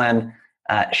Carolyn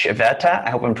Chivetta. I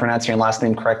hope I'm pronouncing your last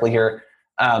name correctly here.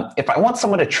 If I want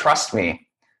someone to trust me,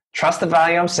 trust the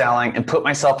value I'm selling, and put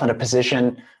myself in a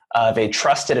position of a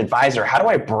trusted advisor, how do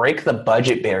I break the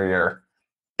budget barrier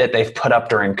that they've put up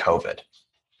during COVID?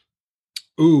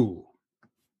 Ooh.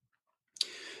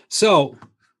 So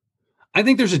I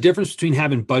think there's a difference between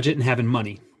having budget and having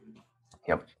money.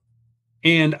 Yep.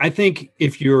 And I think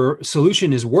if your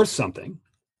solution is worth something,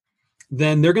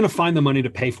 then they're going to find the money to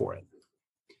pay for it.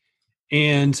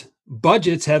 And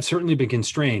budgets have certainly been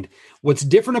constrained. What's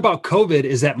different about COVID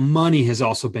is that money has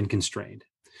also been constrained.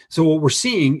 So what we're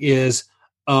seeing is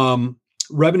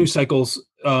revenue cycles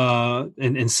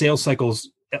and sales cycles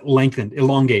lengthened,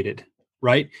 elongated,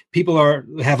 right? People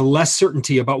have less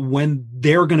certainty about when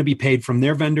they're going to be paid from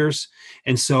their vendors.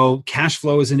 And so cash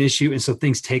flow is an issue. And so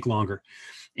things take longer.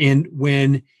 And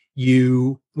whenever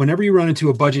you run into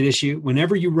a budget issue,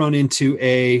 whenever you run into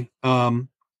a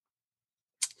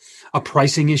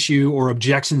pricing issue or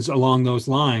objections along those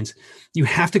lines, you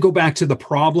have to go back to the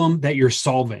problem that you're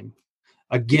solving.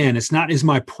 Again, it's not, is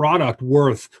my product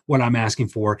worth what I'm asking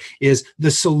for? Is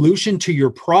the solution to your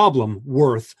problem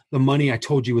worth the money I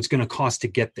told you it's going to cost to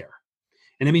get there?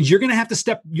 And that means you're going to have to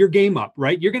step your game up,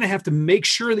 right? You're going to have to make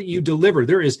sure that you deliver.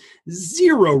 There is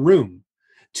zero room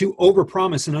to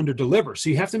overpromise and underdeliver. So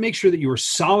you have to make sure that you are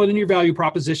solid in your value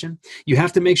proposition. You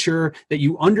have to make sure that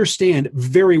you understand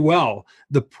very well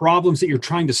the problems that you're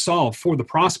trying to solve for the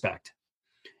prospect.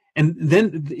 And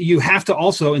then you have to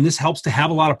also, and this helps to have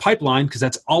a lot of pipeline, because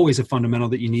that's always a fundamental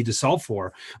that you need to solve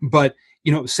for. But,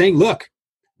 saying, look,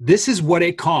 this is what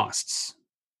it costs.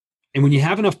 And when you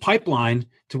have enough pipeline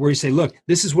to where you say, look,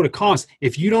 this is what it costs.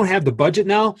 If you don't have the budget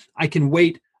now, I can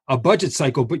wait a budget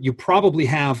cycle, but you probably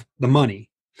have the money.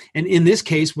 And in this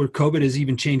case, where COVID has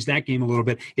even changed that game a little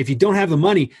bit, if you don't have the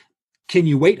money, can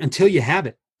you wait until you have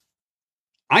it?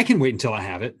 I can wait until I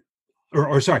have it.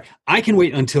 I can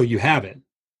wait until you have it.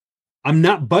 I'm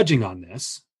not budging on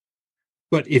this.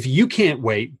 But if you can't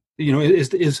wait,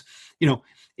 is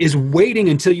waiting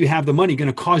until you have the money going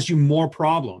to cause you more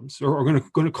problems or going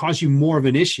to cause you more of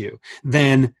an issue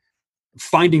than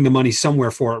finding the money somewhere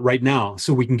for it right now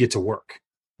so we can get to work?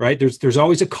 Right? There's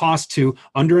always a cost to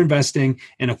underinvesting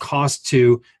and a cost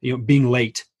to being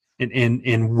late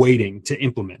and waiting to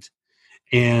implement.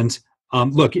 And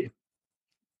look,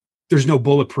 there's no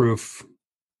bulletproof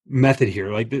method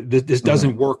here. Like this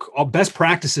doesn't work. All best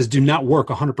practices do not work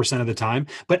 100% of the time,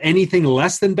 but anything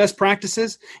less than best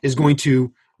practices is going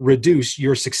to reduce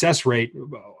your success rate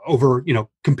over,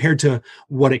 compared to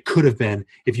what it could have been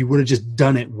if you would have just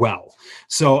done it well.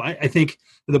 So I think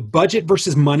The budget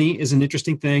versus money is an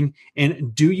interesting thing.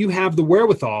 And do you have the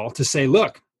wherewithal to say,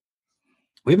 look,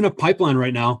 we have enough pipeline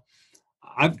right now.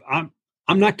 I'm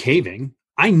not caving.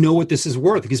 I know what this is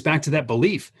worth. It gets back to that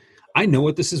belief. I know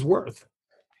what this is worth.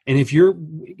 And if you're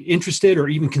interested or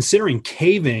even considering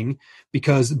caving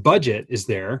because budget is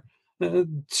there,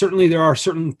 certainly there are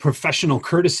certain professional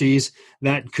courtesies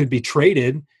that could be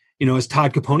traded. You know, as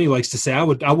Todd Capone likes to say, I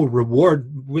will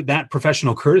reward with that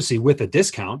professional courtesy with a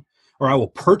discount, or I will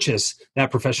purchase that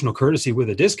professional courtesy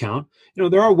with a discount. You know,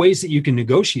 there are ways that you can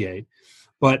negotiate,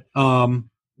 but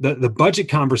the budget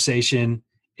conversation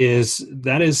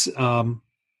that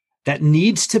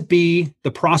needs to be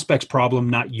the prospect's problem,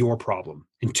 not your problem.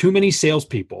 And too many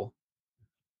salespeople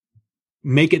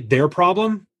make it their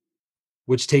problem,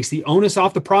 which takes the onus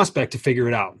off the prospect to figure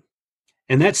it out.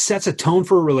 And that sets a tone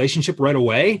for a relationship right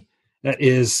away that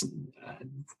is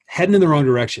heading in the wrong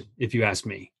direction, if you ask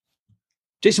me.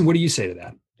 Jason, what do you say to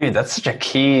that? Dude, that's such a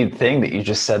key thing that you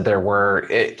just said there, where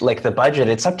like the budget,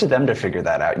 it's up to them to figure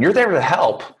that out. You're there to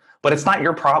help, but it's not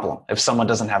your problem if someone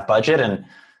doesn't have budget. And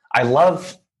I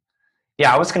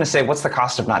was going to say, what's the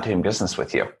cost of not doing business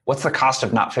with you? What's the cost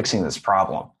of not fixing this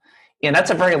problem? And that's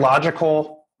a very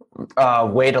logical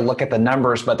way to look at the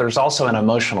numbers, but there's also an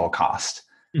emotional cost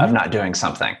of not doing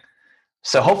something.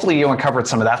 So hopefully you uncovered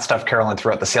some of that stuff, Carolyn,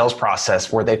 throughout the sales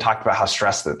process, where they talked about how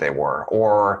stressed that they were,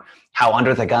 or how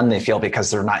under the gun they feel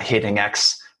because they're not hitting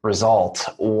X result,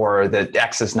 or that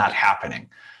X is not happening.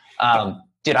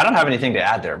 Dude, I don't have anything to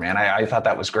add there, man. I thought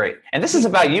that was great. And this is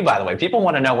about you, by the way. People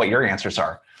want to know what your answers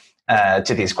are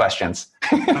to these questions.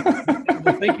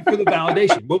 Well, thank you for the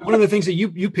validation. But one of the things that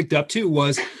you picked up too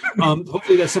was,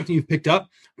 hopefully that's something you've picked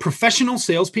up. Professional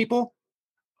salespeople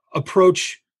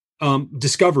approach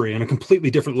discovery on a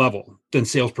completely different level than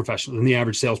the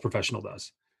average sales professional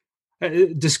does.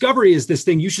 Discovery is this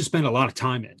thing you should spend a lot of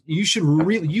time in.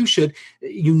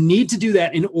 You need to do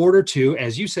that in order to,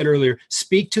 as you said earlier,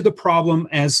 speak to the problem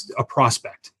as a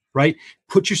prospect, right?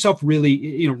 Put yourself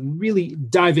really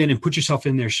dive in and put yourself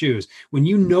in their shoes. When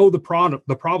you know the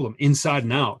problem inside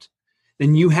and out,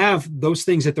 then you have those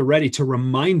things at the ready to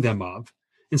remind them of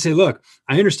and say, look,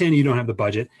 I understand you don't have the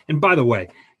budget. And by the way,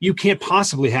 you can't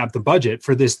possibly have the budget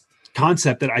for this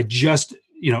concept that I just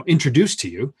introduced to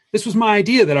you. This was my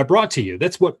idea that I brought to you.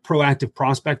 That's what proactive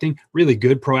prospecting, really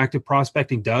good proactive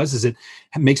prospecting does, is it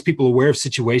makes people aware of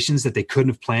situations that they couldn't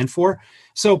have planned for.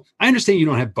 So I understand you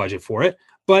don't have budget for it,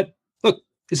 but look,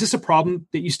 is this a problem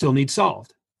that you still need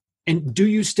solved? And do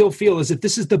you still feel as if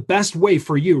this is the best way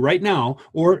for you right now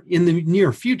or in the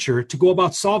near future to go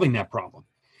about solving that problem?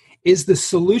 Is the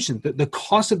solution, the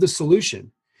cost of the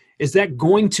solution, is that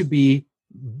going to be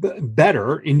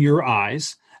better in your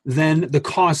eyes than the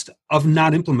cost of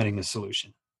not implementing the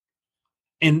solution?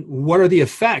 And what are the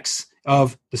effects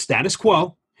of the status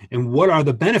quo? And what are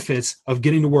the benefits of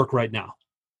getting to work right now?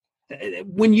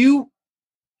 When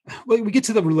we get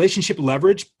to the relationship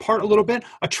leverage part a little bit,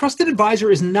 a trusted advisor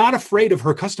is not afraid of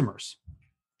her customers.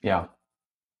 Yeah.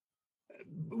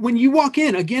 When you walk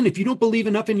in, again, if you don't believe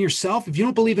enough in yourself, if you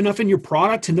don't believe enough in your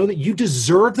product to know that you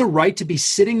deserve the right to be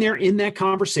sitting there in that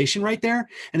conversation right there,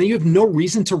 and then you have no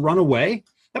reason to run away,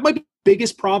 that might be the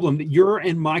biggest problem that your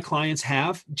and my clients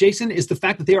have, Jason, is the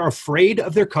fact that they are afraid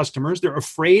of their customers. They're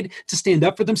afraid to stand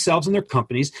up for themselves and their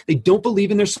companies. They don't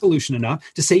believe in their solution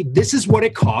enough to say, this is what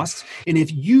it costs. And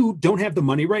if you don't have the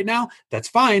money right now, that's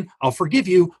fine. I'll forgive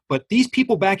you. But these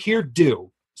people back here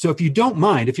do. So if you don't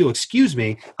mind, if you'll excuse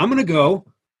me, I'm going to go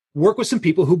work with some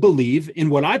people who believe in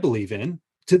what I believe in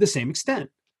to the same extent.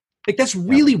 Like, that's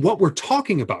really what we're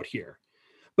talking about here.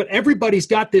 But everybody's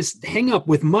got this hang up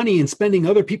with money and spending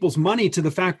other people's money to the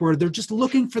fact where they're just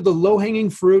looking for the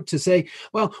low-hanging fruit to say,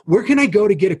 well, where can I go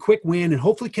to get a quick win and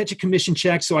hopefully catch a commission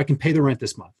check so I can pay the rent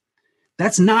this month?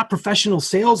 That's not professional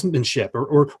salesmanship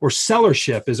or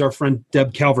sellership, as our friend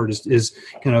Deb Calvert is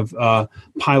kind of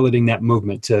piloting that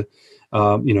movement to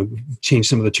change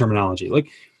some of the terminology. Like,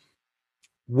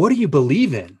 what do you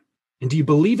believe in? And do you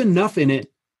believe enough in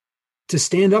it to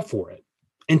stand up for it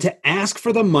and to ask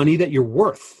for the money that you're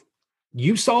worth?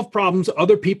 You solve problems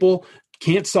other people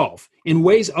can't solve in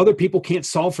ways other people can't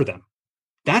solve for them.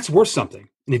 That's worth something.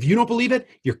 And if you don't believe it,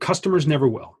 your customers never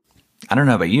will. I don't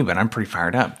know about you, but I'm pretty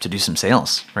fired up to do some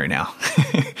sales right now.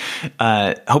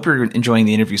 Hope you're enjoying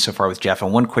the interview so far with Jeff.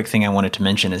 And one quick thing I wanted to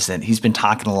mention is that he's been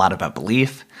talking a lot about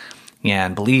belief,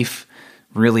 and belief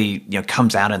really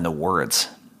comes out in the words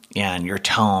and your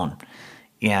tone.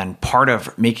 And part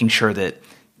of making sure that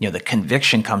the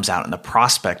conviction comes out and the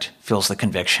prospect feels the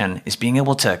conviction is being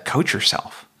able to coach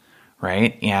yourself,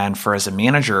 right? And for as a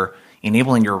manager,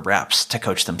 enabling your reps to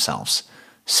coach themselves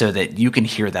so that you can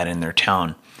hear that in their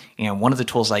tone. And one of the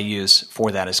tools I use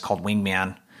for that is called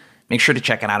Wingman. Make sure to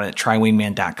check it out at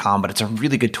trywingman.com, but it's a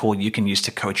really good tool you can use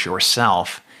to coach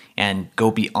yourself and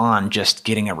go beyond just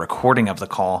getting a recording of the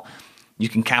call. You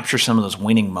can capture some of those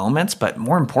winning moments, but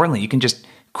more importantly, you can just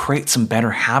create some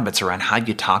better habits around how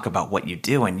you talk about what you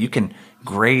do. And you can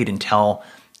grade and tell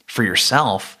for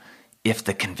yourself if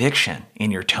the conviction in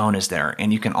your tone is there.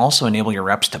 And you can also enable your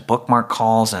reps to bookmark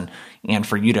calls and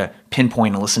for you to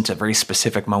pinpoint and listen to very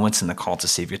specific moments in the call to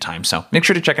save you time. So make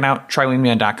sure to check it out,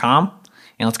 trywingman.com.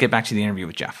 And let's get back to the interview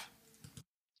with Jeff.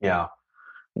 Yeah,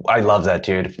 I love that,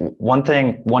 dude.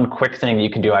 One quick thing you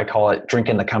can do, I call it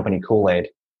drinking the company Kool-Aid,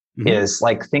 is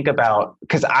like, think about,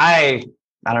 because I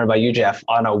don't know about you, Jeff,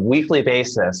 on a weekly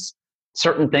basis,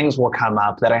 certain things will come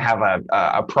up that I have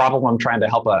a problem I'm trying to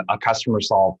help a customer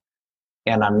solve.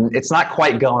 And it's not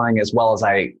quite going as well as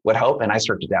I would hope. And I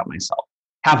start to doubt myself.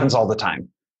 Happens all the time.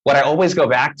 What I always go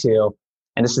back to,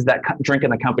 and this is that drinking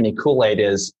the company Kool-Aid,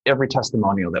 is every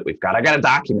testimonial that we've got. I got a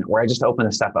document where I just open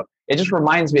this stuff up. It just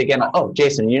reminds me again, oh,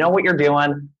 Jason, you know what you're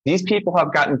doing. These people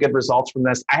have gotten good results from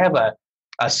this. I have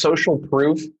a social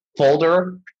proof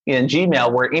folder in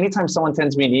Gmail where anytime someone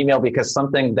sends me an email because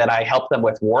something that I helped them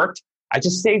with worked, I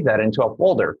just save that into a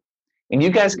folder. And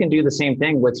you guys can do the same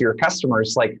thing with your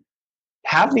customers. Like,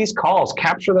 have these calls,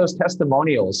 capture those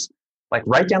testimonials, like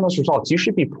write down those results. You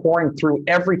should be pouring through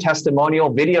every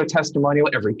testimonial, video testimonial,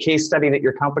 every case study that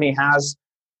your company has.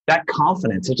 That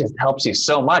confidence, it just helps you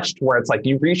so much to where it's like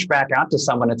you reach back out to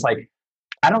someone. It's like,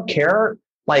 I don't care,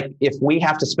 like, if we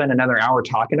have to spend another hour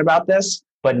talking about this,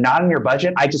 but not in your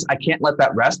budget. I can't let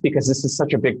that rest because this is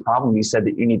such a big problem you said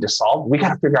that you need to solve. We got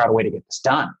to figure out a way to get this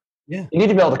done. Yeah. You need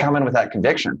to be able to come in with that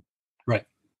conviction.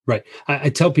 Right.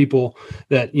 I tell people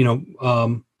that,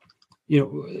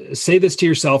 say this to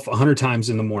yourself 100 times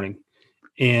in the morning,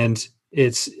 and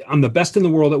I'm the best in the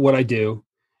world at what I do.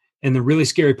 And the really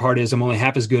scary part is I'm only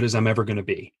half as good as I'm ever going to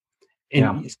be.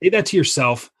 And you say that to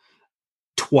yourself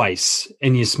twice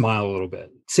and you smile a little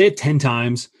bit. Say it 10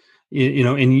 times,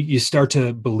 and you start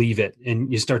to believe it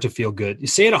and you start to feel good. You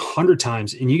say it 100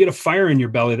 times and you get a fire in your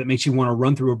belly that makes you want to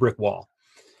run through a brick wall.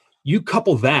 You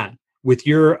couple that with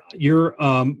your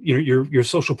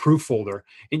social proof folder,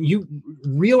 and you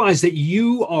realize that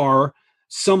you are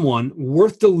someone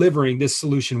worth delivering this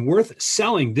solution, worth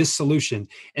selling this solution,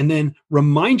 and then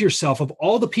remind yourself of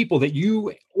all the people that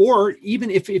you, or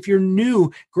even if you're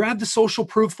new, grab the social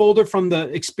proof folder from the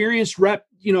experienced rep,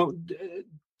 2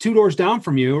 doors down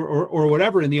from you or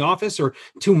whatever in the office, or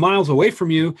 2 miles away from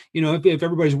you, if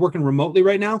everybody's working remotely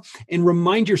right now, and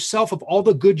remind yourself of all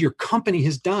the good your company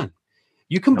has done.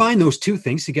 You combine those two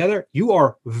things together, you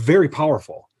are very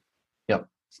powerful. Yep.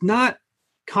 It's not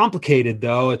complicated,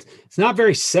 though. It's not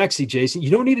very sexy, Jason.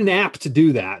 You don't need an app to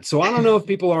do that. So I don't know if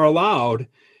people are allowed,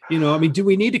 do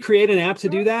we need to create an app to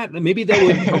do that? Maybe that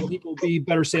would help people be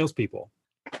better salespeople.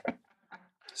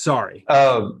 Sorry.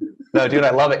 Oh, no, dude,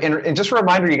 I love it. And just a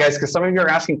reminder, you guys, because some of you are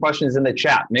asking questions in the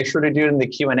chat, make sure to do it in the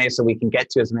Q&A so we can get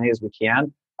to as many as we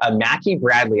can. Mackie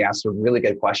Bradley asked a really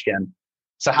good question.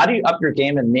 So how do you up your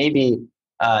game, and maybe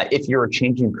if you're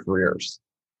changing careers?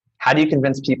 How do you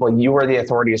convince people you are the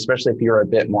authority, especially if you're a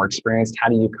bit more experienced? How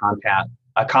do you combat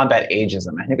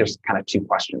ageism? I think there's kind of 2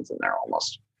 questions in there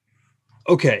almost.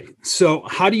 Okay. So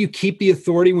how do you keep the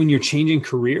authority when you're changing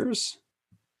careers?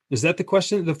 Is that the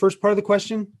question? The first part of the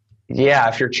question? Yeah.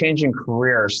 If you're changing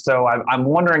careers. So I'm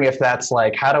wondering if that's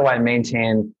like, how do I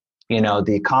maintain,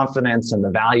 the confidence and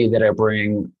the value that I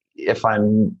bring if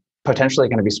I'm potentially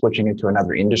going to be switching into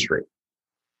another industry?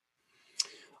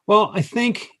 Well, I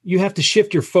think you have to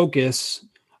shift your focus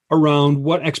around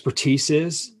what expertise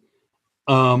is.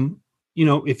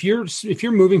 If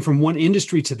you're moving from one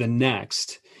industry to the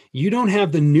next, you don't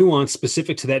have the nuance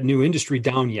specific to that new industry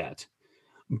down yet.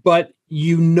 But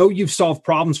you've solved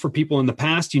problems for people in the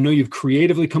past. You've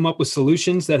creatively come up with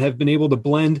solutions that have been able to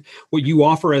blend what you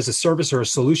offer as a service or a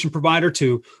solution provider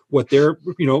to what they're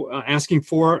asking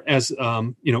for as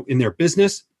in their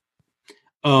business.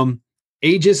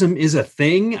 Ageism is a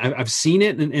thing. I've seen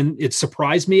it, and it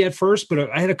surprised me at first. But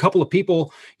I had a couple of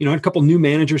people, I had a couple new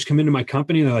managers come into my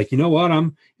company, and they're like, you know what?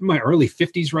 I'm in my early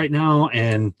 50s right now,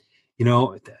 and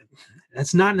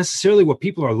that's not necessarily what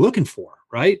people are looking for,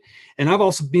 right? And I've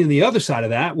also been on the other side of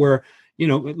that, where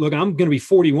look, I'm going to be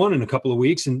 41 in a couple of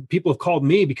weeks, and people have called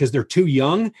me because they're too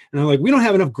young, and they're like, we don't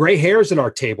have enough gray hairs at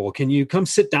our table. Can you come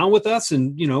sit down with us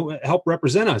and help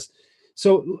represent us?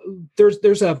 So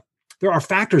there are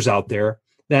factors out there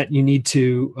that you need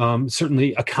to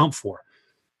certainly account for.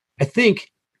 I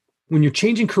think when you're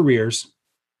changing careers,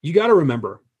 you got to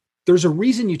remember there's a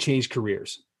reason you change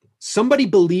careers. Somebody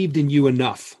believed in you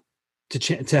enough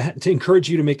to encourage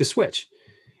you to make the switch.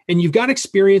 and you've got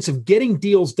experience of getting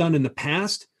deals done in the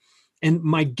past. And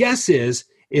my guess is,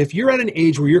 if you're at an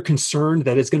age where you're concerned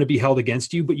that it's going to be held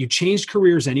against you, but you changed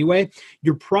careers anyway,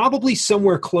 you're probably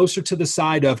somewhere closer to the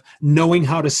side of knowing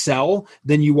how to sell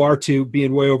than you are to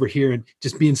being way over here and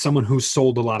just being someone who's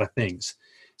sold a lot of things.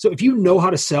 So if you know how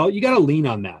to sell, you got to lean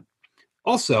on that.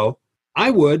 Also,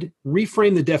 I would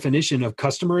reframe the definition of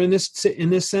customer in this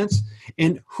sense.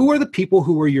 And who are the people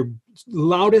who are your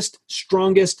loudest,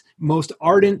 strongest, most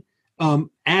ardent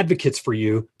advocates for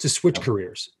you to switch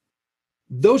careers?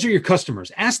 Those are your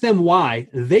customers. Ask them why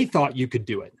they thought you could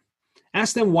do it.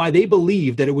 Ask them why they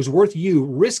believe that it was worth you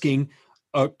risking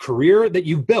a career that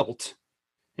you built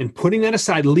and putting that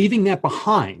aside, leaving that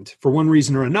behind for one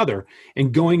reason or another,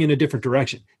 and going in a different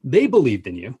direction. They believed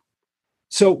in you.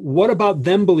 So what about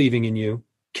them believing in you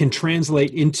can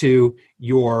translate into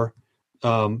your,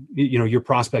 your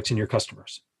prospects and your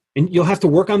customers? And you'll have to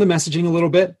work on the messaging a little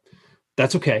bit.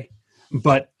 That's okay.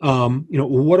 But,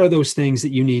 what are those things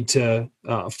that you need to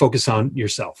focus on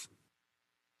yourself?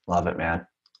 Love it, man.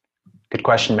 Good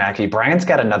question, Mackie. Brian's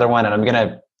got another one, and I'm going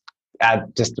to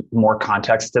add just more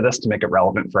context to this to make it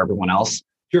relevant for everyone else.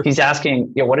 Sure. He's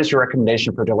asking, what is your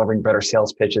recommendation for delivering better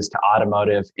sales pitches to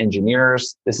automotive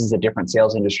engineers? This is a different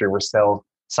sales industry where sales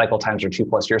cycle times are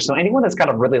 2+ years. So anyone that's got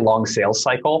a really long sales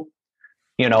cycle,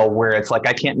 where it's like,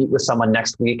 I can't meet with someone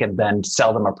next week and then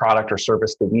sell them a product or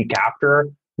service the week after.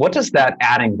 What does that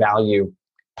adding value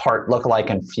part look like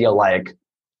and feel like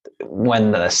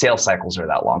when the sales cycles are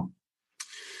that long?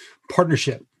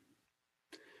 Partnership.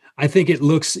 I think it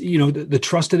looks, the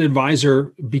trusted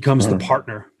advisor becomes the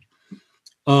partner.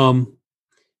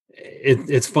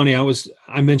 It's funny.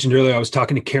 I mentioned earlier, I was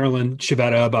talking to Carolyn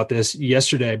Shavetta about this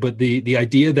yesterday, but the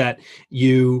idea that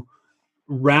you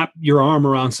wrap your arm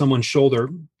around someone's shoulder,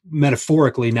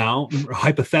 metaphorically now,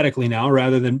 hypothetically now,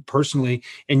 rather than personally,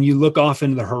 and you look off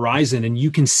into the horizon and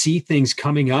you can see things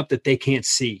coming up that they can't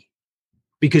see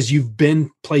because you've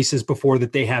been places before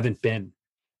that they haven't been,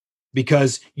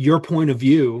 because your point of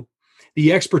view,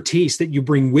 the expertise that you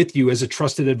bring with you as a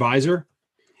trusted advisor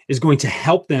is going to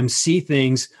help them see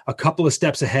things a couple of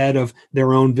steps ahead of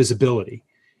their own visibility.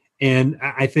 And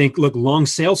I think, look, long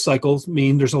sales cycles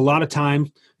mean there's a lot of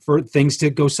time for things to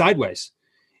go sideways.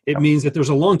 It means that there's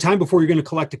a long time before you're going to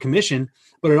collect a commission,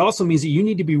 but it also means that you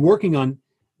need to be working on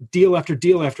deal after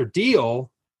deal after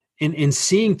deal and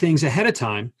seeing things ahead of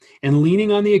time and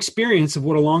leaning on the experience of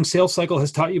what a long sales cycle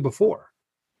has taught you before.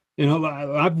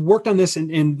 I've worked on this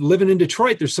and living in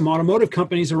Detroit, there's some automotive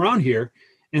companies around here,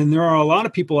 and there are a lot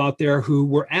of people out there who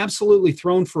were absolutely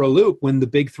thrown for a loop when the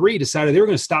big three decided they were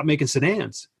going to stop making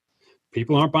sedans.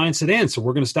 People aren't buying sedans, so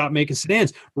we're going to stop making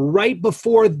sedans. Right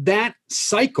before that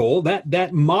cycle,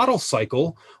 that model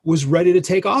cycle was ready to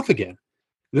take off again.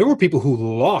 There were people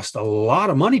who lost a lot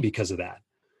of money because of that.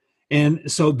 And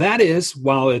so that is,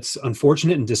 while it's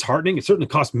unfortunate and disheartening, it certainly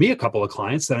cost me a couple of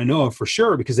clients that I know of for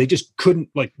sure, because they just couldn't,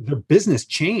 their business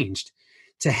changed.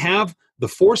 To have the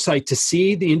foresight to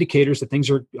see the indicators that things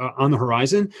are on the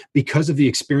horizon because of the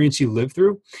experience you lived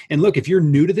through. And look, if you're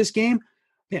new to this game,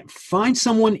 man, find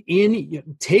someone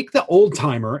take the old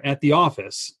timer at the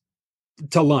office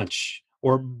to lunch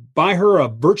or buy her a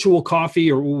virtual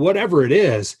coffee or whatever it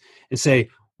is and say,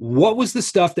 what was the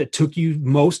stuff that took you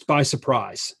most by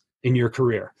surprise in your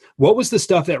career? What was the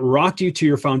stuff that rocked you to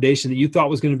your foundation that you thought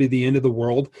was going to be the end of the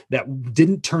world that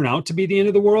didn't turn out to be the end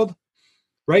of the world,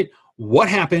 right? What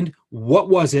happened? What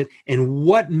was it? And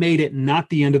what made it not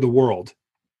the end of the world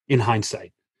in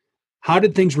hindsight? How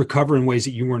did things recover in ways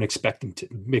that you weren't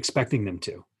expecting them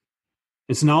to?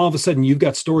 And so now all of a sudden you've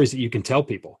got stories that you can tell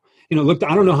people. Look,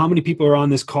 I don't know how many people are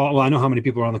on this call. Well, I know how many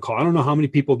people are on the call. I don't know how many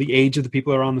people, the age of the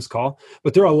people that are on this call,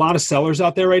 but there are a lot of sellers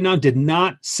out there right now did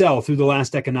not sell through the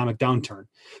last economic downturn.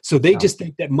 So they just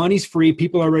think that money's free,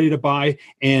 people are ready to buy,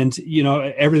 and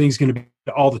everything's going to be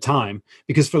all the time,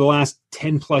 because for the last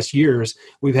 10 plus years,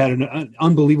 we've had an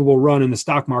unbelievable run in the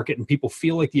stock market and people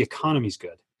feel like the economy's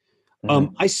good.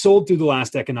 I sold through the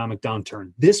last economic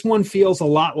downturn. This one feels a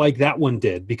lot like that one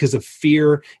did because of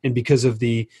fear and because of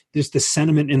the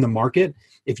sentiment in the market.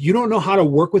 If you don't know how to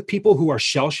work with people who are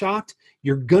shell-shocked,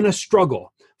 you're going to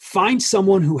struggle. Find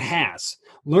someone who has.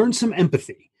 Learn some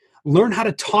empathy. Learn how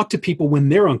to talk to people when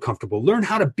they're uncomfortable. Learn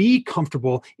how to be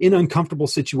comfortable in uncomfortable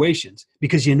situations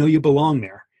because you know you belong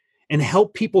there. And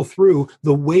help people through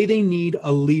the way they need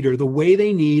a leader, the way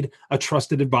they need a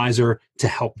trusted advisor to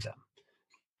help them.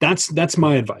 That's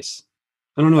my advice.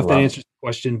 I don't know if that answers the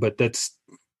question, but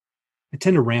I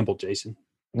tend to ramble, Jason.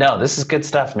 No, this is good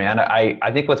stuff, man.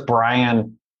 I think with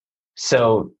Brian,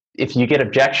 so if you get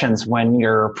objections when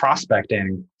you're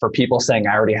prospecting for people saying,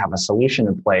 I already have a solution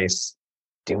in place,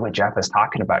 do what Jeff is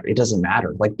talking about. It doesn't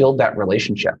matter. Like build that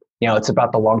relationship. It's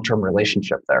about the long-term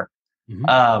relationship there.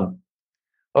 Mm-hmm.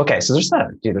 Okay. So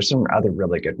there's some other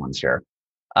really good ones here.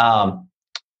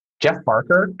 Jeff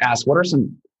Barker asks, what are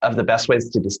some of the best ways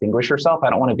to distinguish yourself? I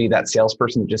don't want to be that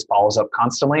salesperson that just follows up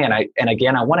constantly. And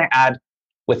again, I want to add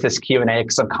with this Q&A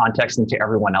some context into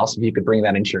everyone else. If you could bring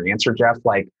that into your answer, Jeff,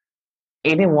 like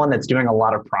anyone that's doing a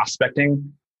lot of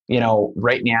prospecting,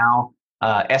 right now,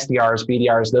 SDRs,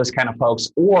 BDRs, those kind of folks,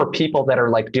 or people that are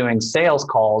like doing sales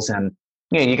calls and,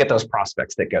 you get those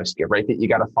prospects that ghost you, right? That you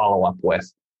got to follow up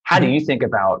with. How do you think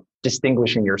about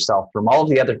distinguishing yourself from all of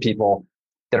the other people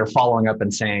that are following up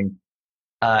and saying,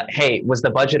 hey, was the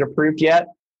budget approved yet?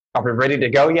 Are we ready to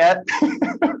go yet?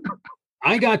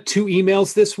 I got 2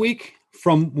 emails this week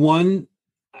from one,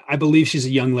 I believe she's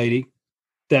a young lady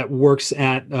that works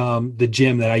at the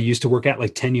gym that I used to work at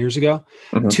like 10 years ago.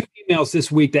 Mm-hmm. 2 emails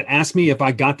this week that asked me if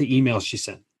I got the email she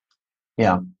sent.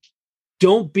 Yeah.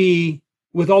 Don't be,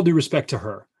 with all due respect to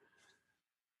her,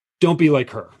 don't be like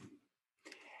her.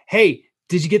 Hey,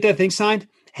 did you get that thing signed?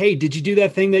 Hey, did you do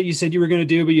that thing that you said you were going to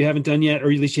do, but you haven't done yet?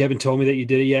 Or at least you haven't told me that you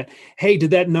did it yet. Hey,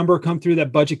 did that number come through,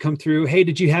 that budget come through? Hey,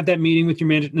 did you have that meeting with your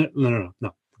manager? No.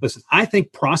 Listen, I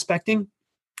think prospecting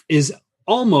is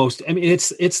almost,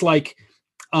 it's like,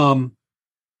 I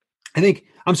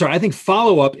think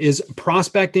follow-up is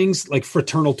prospecting's like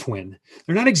fraternal twin.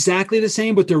 They're not exactly the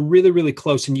same, but they're really, really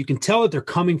close. And you can tell that they're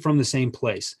coming from the same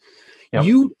place. Yep.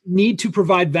 You need to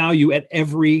provide value at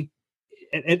every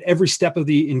step of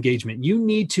the engagement. You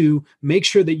need to make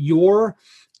sure that your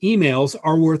emails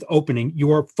are worth opening,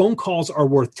 your phone calls are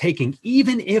worth taking,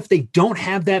 even if they don't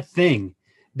have that thing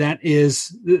that is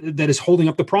holding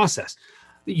up the process.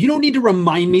 You don't need to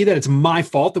remind me that it's my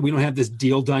fault that we don't have this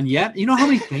deal done yet. You know how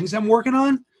many things I'm working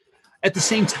on? At the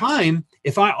same time,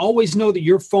 if I always know that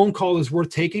your phone call is worth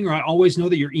taking, or I always know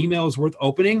that your email is worth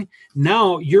opening,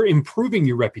 now you're improving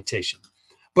your reputation.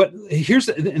 But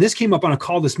and this came up on a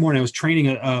call this morning. I was training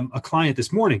a client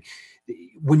this morning.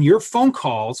 When your phone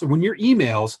calls or when your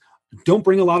emails don't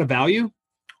bring a lot of value,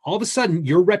 all of a sudden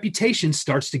your reputation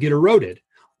starts to get eroded.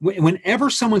 Whenever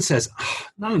someone says,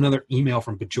 not another email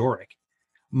from Bajorek,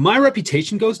 my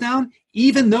reputation goes down,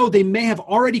 even though they may have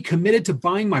already committed to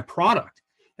buying my product.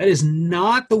 That is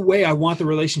not the way I want the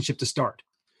relationship to start.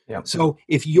 Yeah. So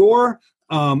if you're,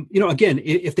 again,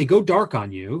 if they go dark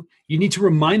on you, you need to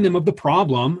remind them of the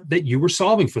problem that you were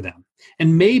solving for them.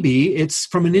 And maybe it's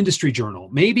from an industry journal.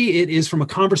 Maybe it is from a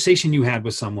conversation you had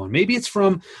with someone. Maybe it's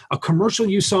from a commercial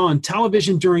you saw on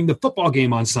television during the football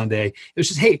game on Sunday. It was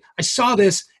just, hey, I saw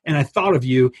this and I thought of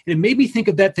you, and it made me think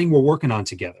of that thing we're working on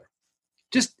together.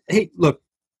 Just, hey, look,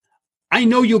 I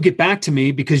know you'll get back to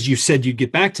me because you said you'd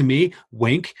get back to me,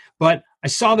 wink, but I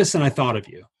saw this and I thought of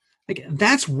you. Like,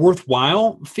 that's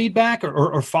worthwhile feedback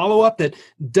or follow-up that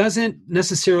doesn't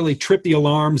necessarily trip the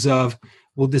alarms of,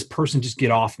 will this person just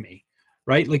get off me,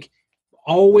 right? Like,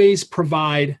 always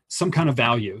provide some kind of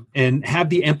value and have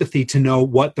the empathy to know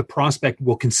what the prospect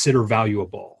will consider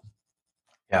valuable.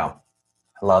 Yeah,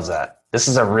 I love that. This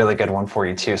is a really good one for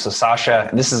you too. So Sasha,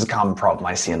 and this is a common problem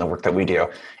I see in the work that we do.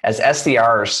 As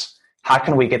SDRs, how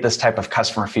can we get this type of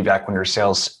customer feedback when your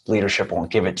sales leadership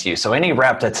won't give it to you? So any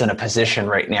rep that's in a position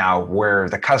right now where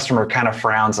the customer kind of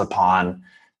frowns upon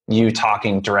you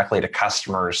talking directly to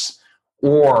customers,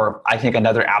 or I think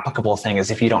another applicable thing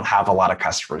is if you don't have a lot of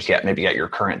customers yet, maybe at your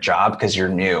current job because you're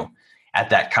new at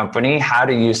that company, how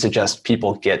do you suggest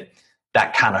people get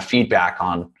that kind of feedback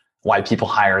on why people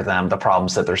hire them, the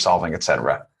problems that they're solving, et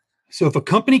cetera? So if a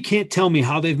company can't tell me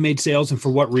how they've made sales and for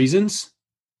what reasons,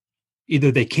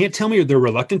 either they can't tell me or they're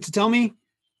reluctant to tell me,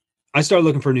 I start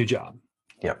looking for a new job.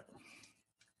 Yep.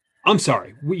 I'm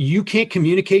sorry. You can't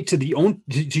communicate to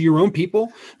your own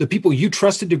people, the people you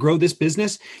trusted to grow this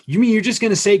business. You mean you're just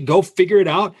going to say, go figure it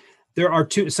out? There are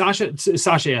two. Sasha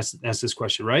asked this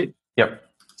question, right? Yep.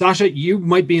 Sasha, you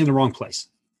might be in the wrong place.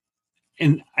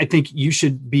 And I think you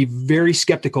should be very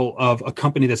skeptical of a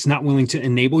company that's not willing to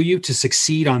enable you to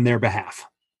succeed on their behalf.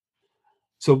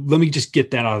 So let me just get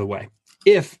that out of the way.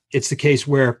 If it's the case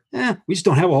where we just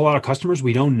don't have a whole lot of customers,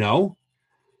 we don't know.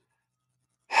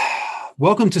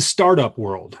 Welcome to startup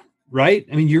world, right?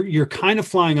 I mean, you're kind of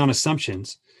flying on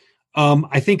assumptions.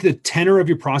 I think the tenor of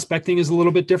your prospecting is a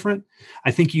little bit different.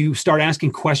 I think you start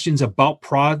asking questions about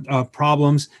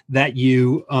problems that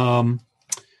you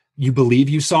believe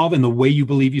you solve and the way you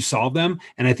believe you solve them.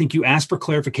 And I think you ask for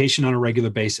clarification on a regular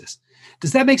basis.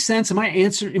 Does that make sense? Am I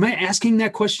asking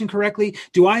that question correctly?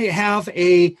 Do I have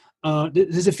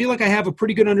does it feel like I have a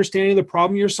pretty good understanding of the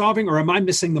problem you're solving, or am I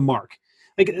missing the mark?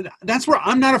 Like, that's where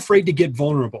I'm not afraid to get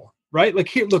vulnerable. right? Like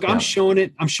here, look, I'm showing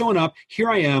it. I'm showing up. Here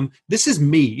I am. This is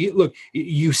me. Look,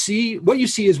 you see what you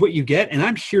see is what you get, and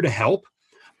I'm here to help.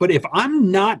 But if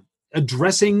I'm not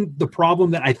addressing the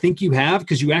problem that I think you have,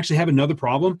 because you actually have another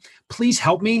problem, please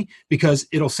help me, because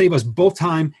it'll save us both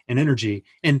time and energy.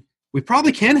 And we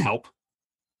probably can help.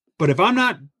 But if I'm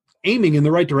not aiming in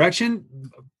the right direction,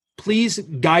 please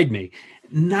guide me.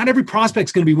 Not every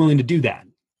prospect's going to be willing to do that.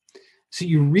 So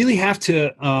you really have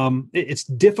to, it's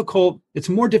difficult. It's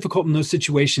more difficult in those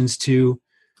situations to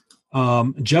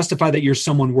justify that you're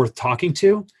someone worth talking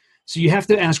to. So you have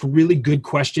to ask really good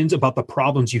questions about the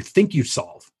problems you think you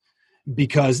solve,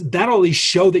 because that'll at least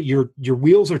show that your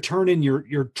wheels are turning,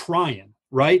 you're trying,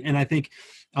 right? And I think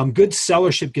good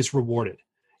sellership gets rewarded.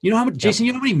 You know how much, Jason,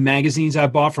 you know how many magazines I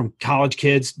bought from college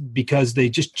kids because they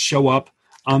just show up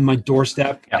on my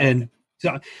doorstep? And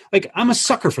so, like, I'm a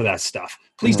sucker for that stuff.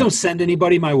 Please don't send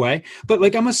anybody my way, but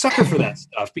like, I'm a sucker for that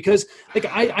stuff, because like,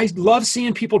 I love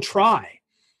seeing people try.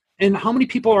 And how many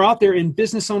people are out there in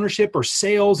business ownership or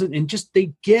sales and just,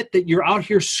 they get that you're out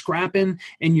here scrapping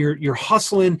and you're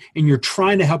hustling and you're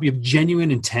trying to help. You have genuine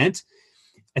intent.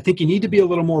 I think you need to be a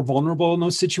little more vulnerable in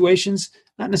those situations,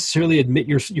 not necessarily admit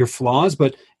your flaws,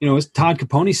 but, you know, as Todd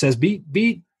Capone says,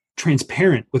 be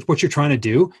transparent with what you're trying to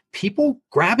do. People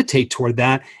gravitate toward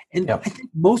that. And I think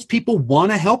most people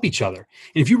want to help each other.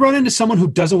 And if you run into someone who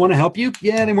doesn't want to help you,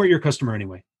 they weren't your customer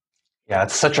anyway. Yeah,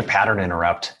 it's such a pattern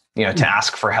interrupt, you know, to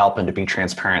ask for help and to be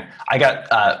transparent. I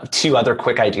got 2 other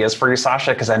quick ideas for you,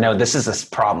 Sasha, because I know this is this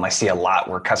problem I see a lot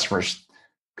where customers,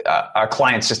 our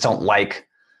clients just don't like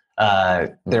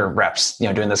their reps, you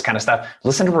know, doing this kind of stuff.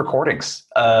 Listen to recordings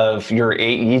of your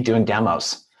AE doing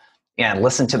demos and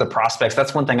listen to the prospects.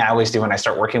 That's one thing I always do when I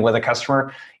start working with a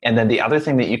customer. And then the other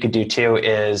thing that you could do too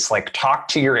is like talk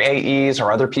to your AEs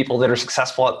or other people that are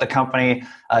successful at the company,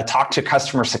 talk to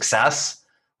customer success.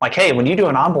 Like, hey, when you do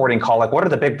an onboarding call, like what are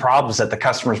the big problems that the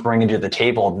customer's bringing to the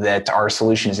table that our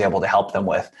solution is able to help them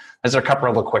with? There's a couple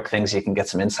of little quick things you can get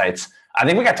some insights. I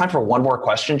think we got time for one more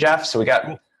question, Jeff. So we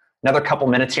got another couple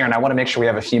minutes here, and I want to make sure we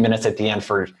have a few minutes at the end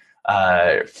for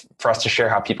us to share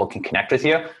how people can connect with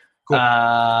you. Cool.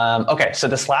 Okay, so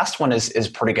this last one is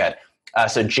pretty good.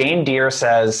 So Jane Deere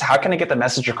says, how can I get the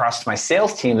message across to my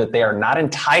sales team that they are not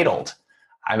entitled?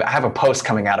 I have a post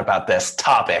coming out about this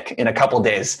topic in a couple of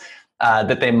days,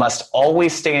 that they must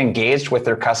always stay engaged with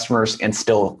their customers and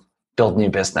still build new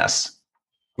business.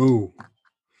 Ooh.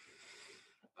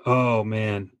 Oh,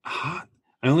 man. I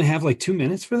only have like 2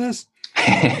 minutes for this.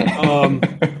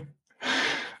 I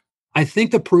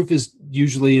think the proof is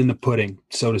usually in the pudding,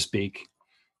 so to speak.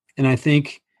 And I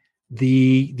think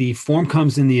the form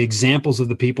comes in the examples of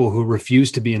the people who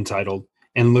refuse to be entitled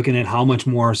and looking at how much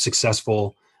more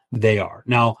successful they are.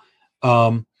 Now,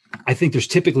 I think there's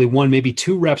typically 1, maybe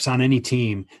 2 reps on any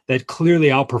team that clearly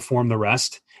outperform the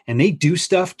rest. And they do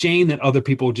stuff, Jane, that other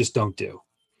people just don't do.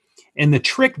 And the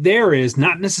trick there is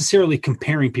not necessarily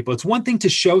comparing people. It's one thing to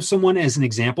show someone as an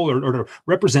example or to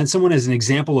represent someone as an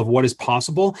example of what is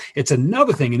possible. It's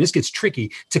another thing, and this gets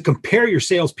tricky, to compare your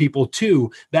salespeople to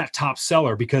that top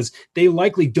seller, because they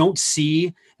likely don't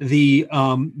see the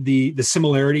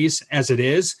similarities as it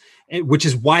is, which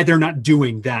is why they're not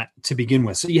doing that to begin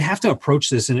with. So you have to approach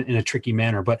this in a tricky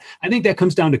manner. But I think that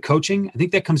comes down to coaching. I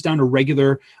think that comes down to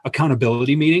regular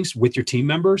accountability meetings with your team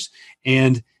members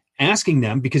and asking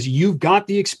them, because you've got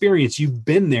the experience, you've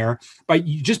been there, but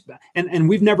you just, and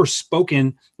we've never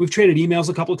spoken, we've traded emails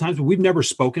a couple of times, but we've never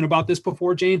spoken about this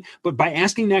before, Jane. But by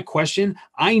asking that question,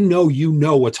 I know you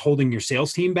know what's holding your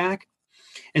sales team back.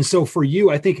 And so for you,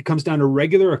 I think it comes down to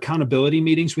regular accountability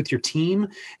meetings with your team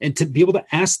and to be able to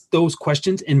ask those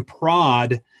questions and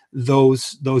prod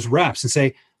those reps and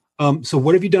say, so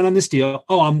what have you done on this deal?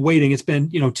 Oh, I'm waiting. It's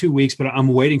been, 2 weeks, but I'm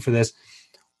waiting for this.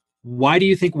 Why do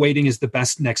you think waiting is the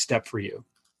best next step for you?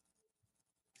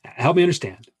 Help me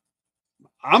understand.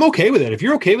 I'm okay with it. If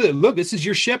you're okay with it, look, this is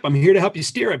your ship. I'm here to help you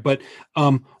steer it. But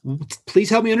please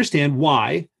help me understand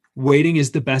why waiting is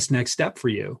the best next step for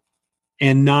you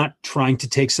and not trying to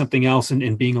take something else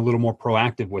and being a little more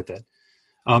proactive with it.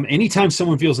 Anytime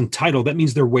someone feels entitled, that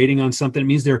means they're waiting on something. It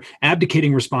means they're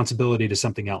abdicating responsibility to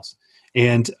something else.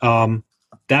 And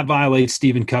that violates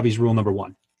Stephen Covey's rule number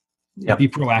 1. Yep. Be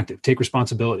proactive. Take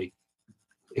responsibility.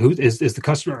 Who is the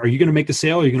customer? Are you going to make the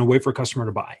sale? Or are you going to wait for a customer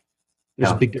to buy?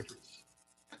 There's a big difference.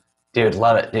 Dude,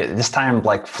 love it. This time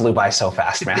flew by so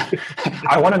fast, man.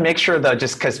 I want to make sure though,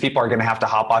 just because people are going to have to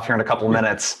hop off here in a couple of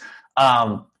minutes.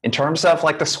 In terms of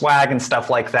the swag and stuff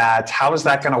like that, how is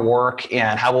that going to work,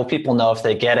 and how will people know if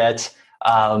they get it?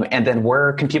 And then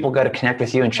where can people go to connect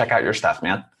with you and check out your stuff,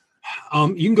 man?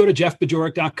 You can go to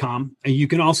jeffbajorek.com, and you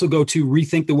can also go to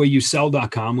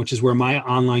rethinkthewayyouSell.com, which is where my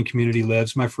online community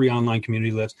lives, my free online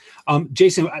community lives.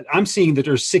 Jason, I'm seeing that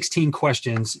there's 16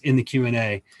 questions in the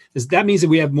Q&A. That means that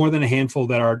we have more than a handful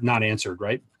that are not answered,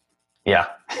 right? Yeah.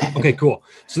 Okay, cool.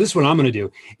 So this is what I'm going to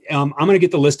do. I'm going to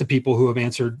get the list of people who have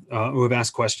answered, who have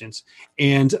asked questions.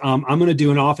 And I'm going to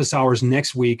do an office hours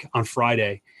next week on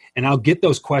Friday. And I'll get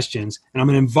those questions, and I'm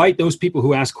going to invite those people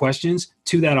who ask questions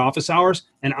to that office hours,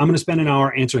 and I'm going to spend an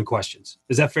hour answering questions.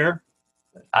 Is that fair?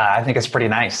 I think it's pretty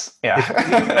nice.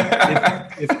 Yeah.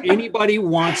 If anybody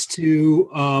wants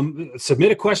to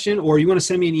submit a question, or you want to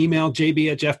send me an email,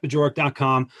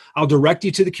 jb@jeffbajorek.com, I'll direct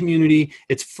you to the community.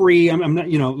 It's free. I'm not,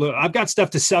 look, I've got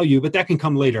stuff to sell you, but that can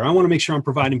come later. I want to make sure I'm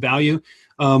providing value.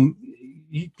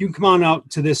 You can come on out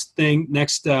to this thing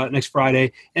next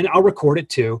Friday, and I'll record it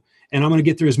too. And I'm going to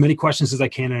get through as many questions as I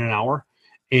can in an hour.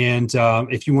 And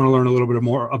if you want to learn a little bit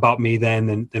more about me,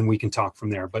 then we can talk from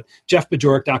there. But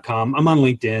jeffbajorek.com. I'm on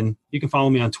LinkedIn. You can follow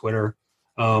me on Twitter.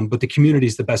 But the community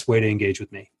is the best way to engage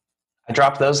with me. I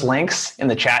dropped those links in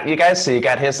the chat, you guys. So you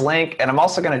got his link. And I'm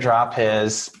also going to drop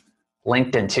his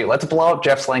LinkedIn too. Let's blow up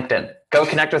Jeff's LinkedIn. Go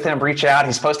connect with him, reach out.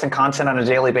 He's posting content on a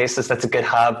daily basis. That's a good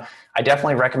hub. I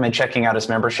definitely recommend checking out his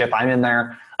membership. I'm in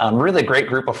there. Really great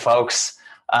group of folks.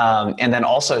 And then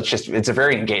also it's a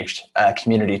very engaged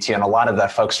community too. And a lot of the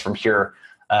folks from here,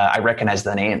 I recognize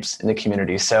the names in the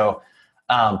community. So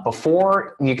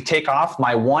before you take off,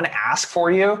 my one ask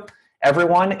for you,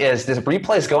 everyone, is this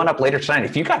replay is going up later tonight.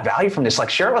 If you got value from this,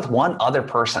 share it with one other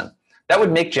person. That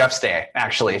would make Jeff's day,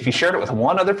 actually, if you shared it with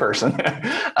one other person.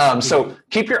 So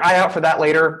keep your eye out for that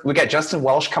later. We got Justin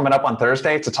Welsh coming up on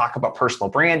Thursday to talk about personal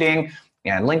branding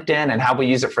and LinkedIn and how we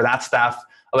use it for that stuff.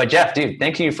 But Jeff, dude,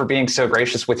 thank you for being so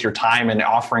gracious with your time and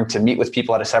offering to meet with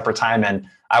people at a separate time. And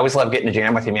I always love getting to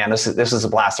jam with you, man. This is a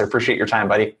blast. I appreciate your time,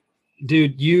 buddy.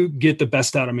 Dude, you get the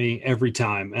best out of me every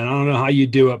time. And I don't know how you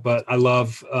do it, but I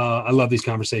love these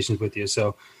conversations with you.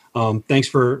 So thanks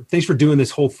for doing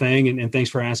this whole thing. And thanks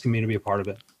for asking me to be a part of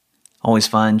it. Always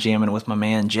fun jamming with my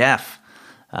man, Jeff.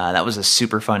 That was a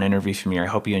super fun interview for me. I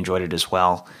hope you enjoyed it as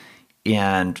well.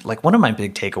 And one of my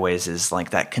big takeaways is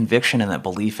that conviction and that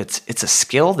belief. It's a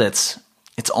skill it's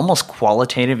almost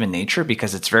qualitative in nature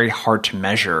because it's very hard to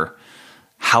measure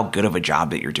how good of a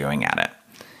job that you're doing at it.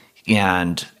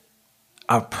 And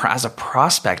as a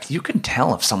prospect, you can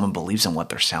tell if someone believes in what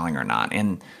they're selling or not.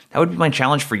 And that would be my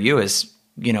challenge for you is,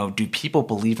 do people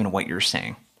believe in what you're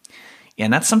saying?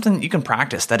 And that's something that you can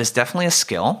practice. That is definitely a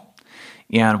skill.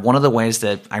 And one of the ways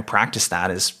that I practice that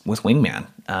is with Wingman.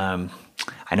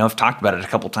 I know I've talked about it a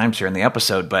couple times here in the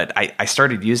episode, but I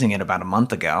started using it about a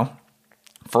month ago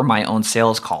for my own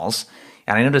sales calls.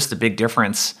 And I noticed a big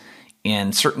difference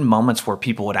in certain moments where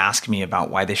people would ask me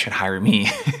about why they should hire me,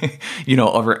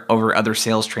 over other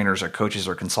sales trainers or coaches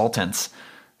or consultants.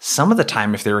 Some of the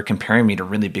time, if they were comparing me to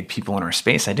really big people in our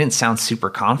space, I didn't sound super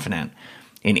confident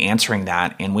in answering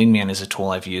that. And Wingman is a tool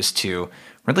I've used to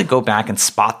really go back and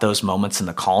spot those moments in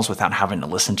the calls without having to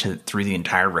listen through the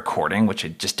entire recording, which I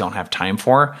just don't have time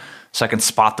for. So I can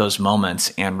spot those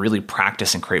moments and really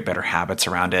practice and create better habits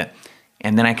around it.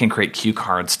 And then I can create cue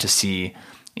cards to see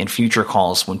in future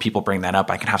calls when people bring that up,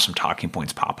 I can have some talking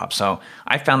points pop up. So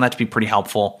I found that to be pretty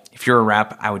helpful. If you're a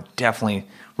rep, I would definitely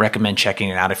recommend checking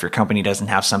it out if your company doesn't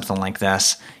have something like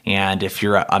this. And if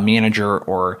you're a manager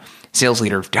or sales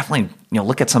leader, definitely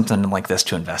look at something like this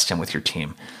to invest in with your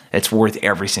team. It's worth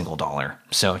every single dollar.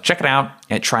 So check it out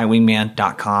at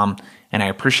trywingman.com. And I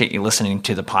appreciate you listening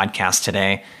to the podcast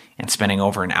today and spending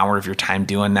over an hour of your time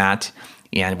doing that.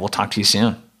 And we'll talk to you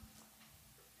soon.